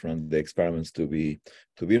roadblock from the experiments to be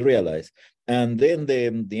realized. And then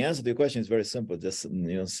the answer to your question is very simple. Just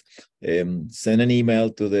send an email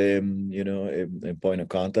to the a point of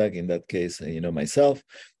contact. In that case, myself,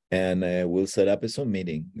 and we'll set up a Zoom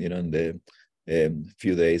meeting. In the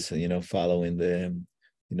few days, following the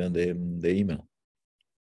email.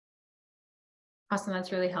 Awesome,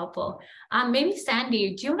 that's really helpful. Maybe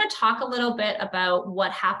Sandy, do you want to talk a little bit about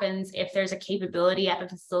what happens if there's a capability at a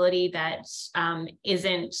facility that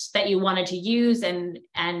isn't that you wanted to use and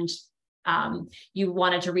you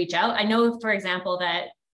wanted to reach out? I know, for example, that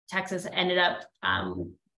Texas ended up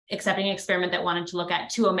accepting an experiment that wanted to look at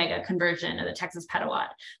 2 omega conversion of the Texas petawatt.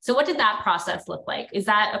 So what did that process look like? Is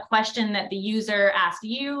that a question that the user asked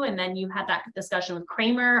you and then you had that discussion with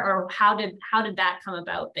Kramer, or how did that come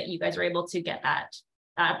about that you guys were able to get that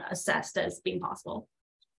assessed as being possible?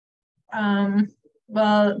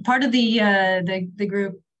 Well, part of the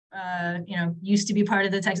group used to be part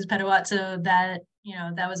of the Texas petawatt, so that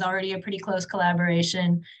that was already a pretty close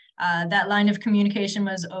collaboration. That line of communication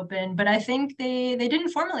was open, but I think they didn't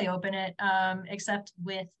formally open it except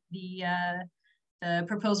with the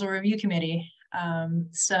proposal review committee. But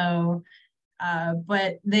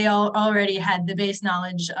they already had the base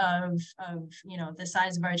knowledge of the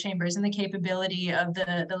size of our chambers and the capability of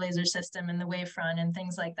the laser system and the wavefront and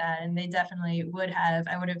things like that. And they definitely would have.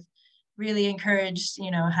 I would have really encouraged,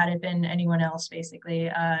 had it been anyone else,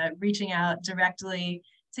 basically reaching out directly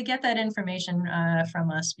to get that information from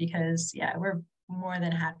us, because we're more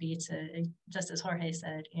than happy to, just as Jorge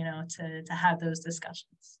said, to have those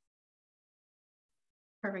discussions.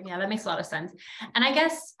 Perfect. Yeah, that makes a lot of sense. And I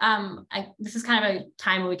guess this is kind of a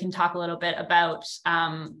time where we can talk a little bit about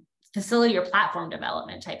facility or platform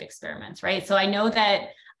development type experiments, right? So I know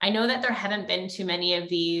that there haven't been too many of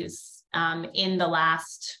these in the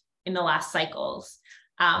last cycles.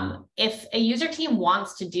 If a user team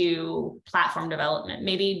wants to do platform development,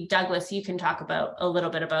 maybe Douglas, you can talk about a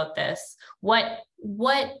little bit about this.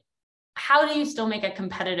 How do you still make it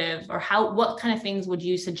competitive, or what kind of things would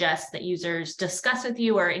you suggest that users discuss with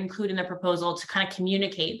you or include in the proposal to kind of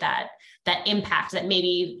communicate that impact that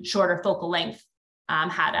maybe shorter focal length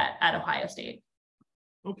had at Ohio State?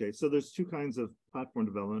 Okay, so there's 2 kinds of platform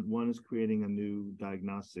development. One is creating a new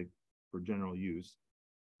diagnostic for general use.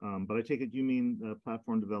 But I take it you mean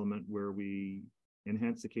platform development where we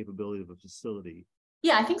enhance the capability of a facility.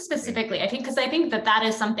 Yeah, I think specifically, because I think that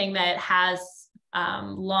is something that has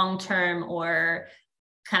long-term or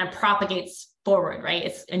kind of propagates forward, right?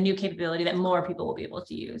 It's a new capability that more people will be able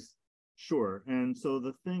to use. Sure. And so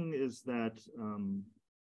the thing is that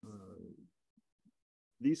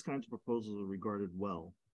these kinds of proposals are regarded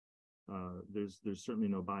well. There's certainly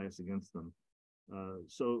no bias against them.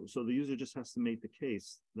 So the user just has to make the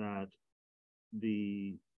case that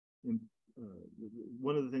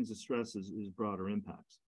one of the things to stress is broader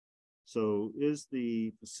impacts. So is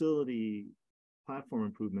the facility platform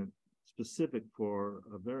improvement specific for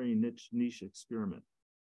a very niche experiment?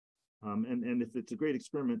 And if it's a great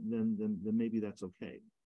experiment, then maybe that's okay.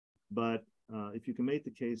 But if you can make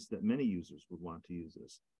the case that many users would want to use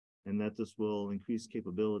this, and that this will increase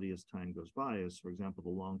capability as time goes by, as for example, the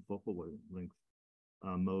long focal length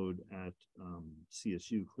mode at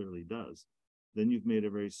CSU clearly does, then you've made a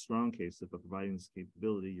very strong case that by providing this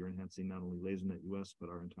capability, you're enhancing not only LaserNetUS, but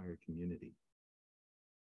our entire community.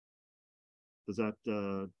 Does that,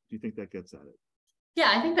 do you think that gets at it?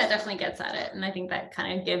 Yeah, I think that definitely gets at it. And I think that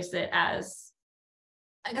kind of gives it as,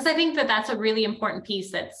 because I think that that's a really important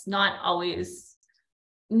piece that's not always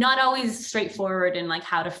straightforward in like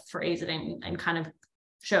how to phrase it and kind of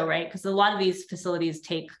show, right? Because a lot of these facilities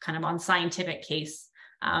take kind of on scientific case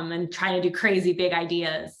and trying to do crazy big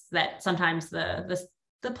ideas that sometimes the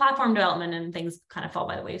platform development and things kind of fall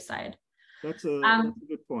by the wayside. That's a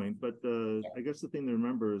good point, but I guess the thing to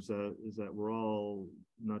remember is that we're all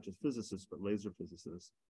not just physicists, but laser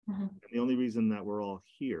physicists. Mm-hmm. And the only reason that we're all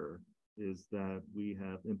here is that we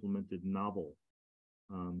have implemented novel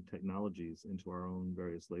technologies into our own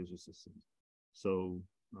various laser systems. So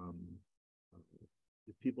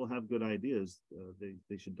if people have good ideas,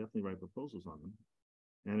 they should definitely write proposals on them.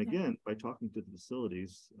 And again, by talking to the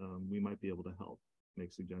facilities, we might be able to help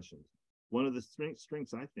make suggestions. One of the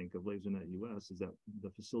strengths I think of LaserNetUS is that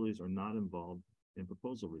the facilities are not involved in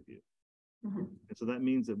proposal review. Mm-hmm. And so that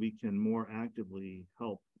means that we can more actively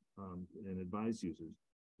help and advise users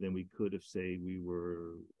than we could if, say, we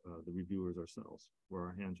were the reviewers ourselves, where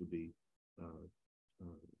our hands would be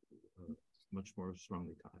much more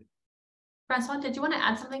strongly tied. Francois, did you want to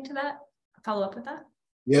add something to that? Follow up with that?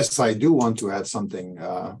 Yes, I do want to add something.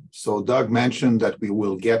 So Doug mentioned that we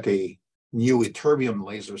will get a new ytterbium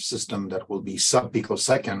laser system that will be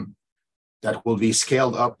sub-picosecond, that will be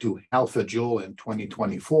scaled up to half a joule in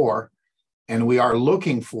 2024. And we are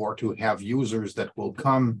looking to have users that will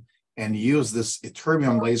come and use this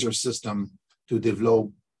ytterbium laser system to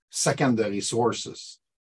develop secondary sources.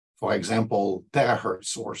 For example, terahertz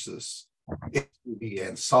sources,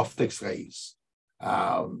 and soft X-rays,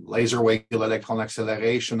 laser wave electron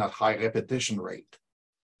acceleration at high repetition rate.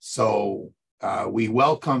 So we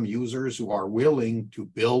welcome users who are willing to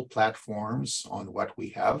build platforms on what we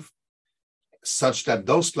have, such that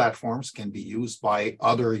those platforms can be used by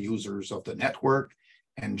other users of the network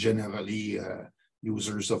and generally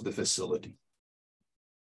users of the facility.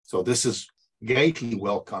 So this is greatly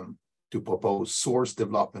welcome to propose source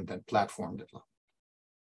development and platform development.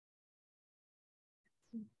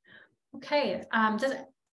 Okay,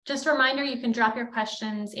 just a reminder, you can drop your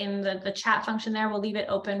questions in the chat function there. We'll leave it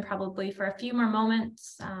open probably for a few more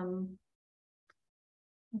moments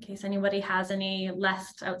in case anybody has any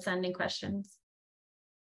last outstanding questions.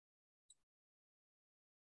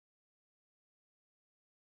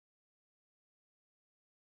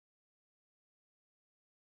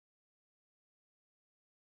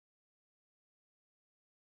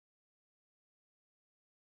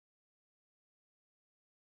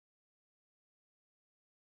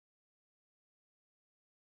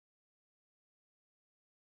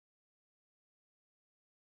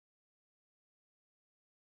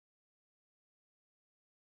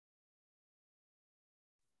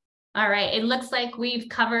 All right, it looks like we've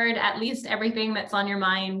covered at least everything that's on your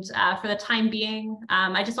mind for the time being.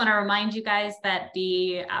 I just want to remind you guys that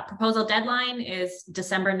the proposal deadline is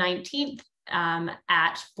December 19th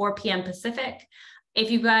at 4 p.m. Pacific. If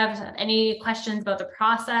you have any questions about the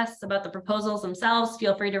process, about the proposals themselves,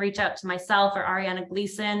 feel free to reach out to myself or Ariana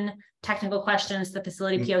Gleason. Technical questions, the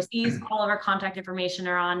facility POCs, all of our contact information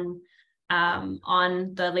are on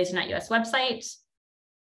the LaserNetUS website.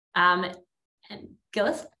 And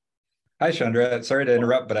Gillis? Hi, Chandra. Sorry to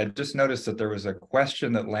interrupt, but I just noticed that there was a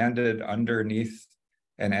question that landed underneath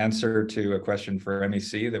an answer to a question for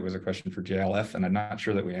MEC. That was a question for JLF, and I'm not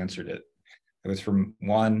sure that we answered it. It was from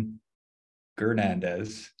Juan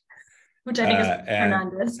Gernandez. Which I think is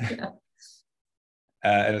Hernandez. Yeah.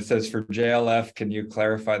 And it says, for JLF, can you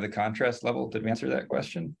clarify the contrast level? Did we answer that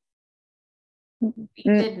question? We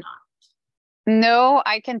did not. No,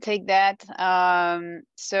 I can take that.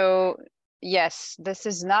 So yes, this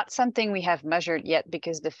is not something we have measured yet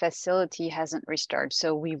because the facility hasn't restarted.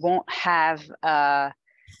 So we won't have a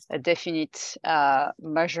definite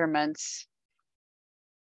measurements.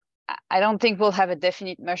 I don't think we'll have a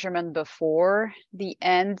definite measurement before the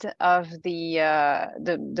end of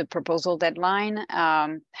the proposal deadline.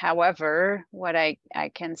 However, what I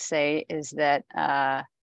can say is that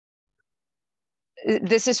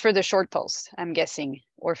this is for the short pulse, I'm guessing,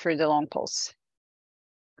 or for the long pulse.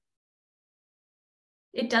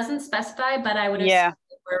 It doesn't specify, but I would assume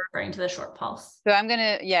we're referring to the short pulse. So I'm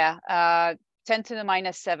gonna, 10 to the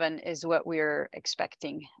 -7 is what we're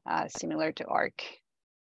expecting, similar to ARC.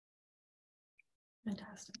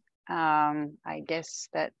 Fantastic. I guess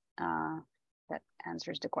that that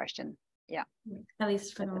answers the question. Yeah. At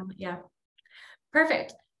least for the moment, yeah.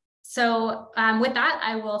 Perfect. So with that,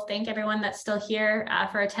 I will thank everyone that's still here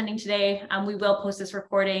for attending today. We will post this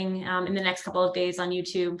recording in the next couple of days on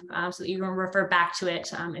YouTube so that you can refer back to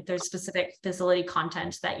it if there's specific facility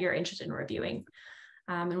content that you're interested in reviewing.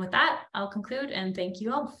 And with that, I'll conclude and thank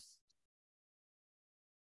you all.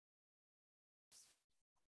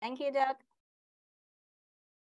 Thank you, Doug.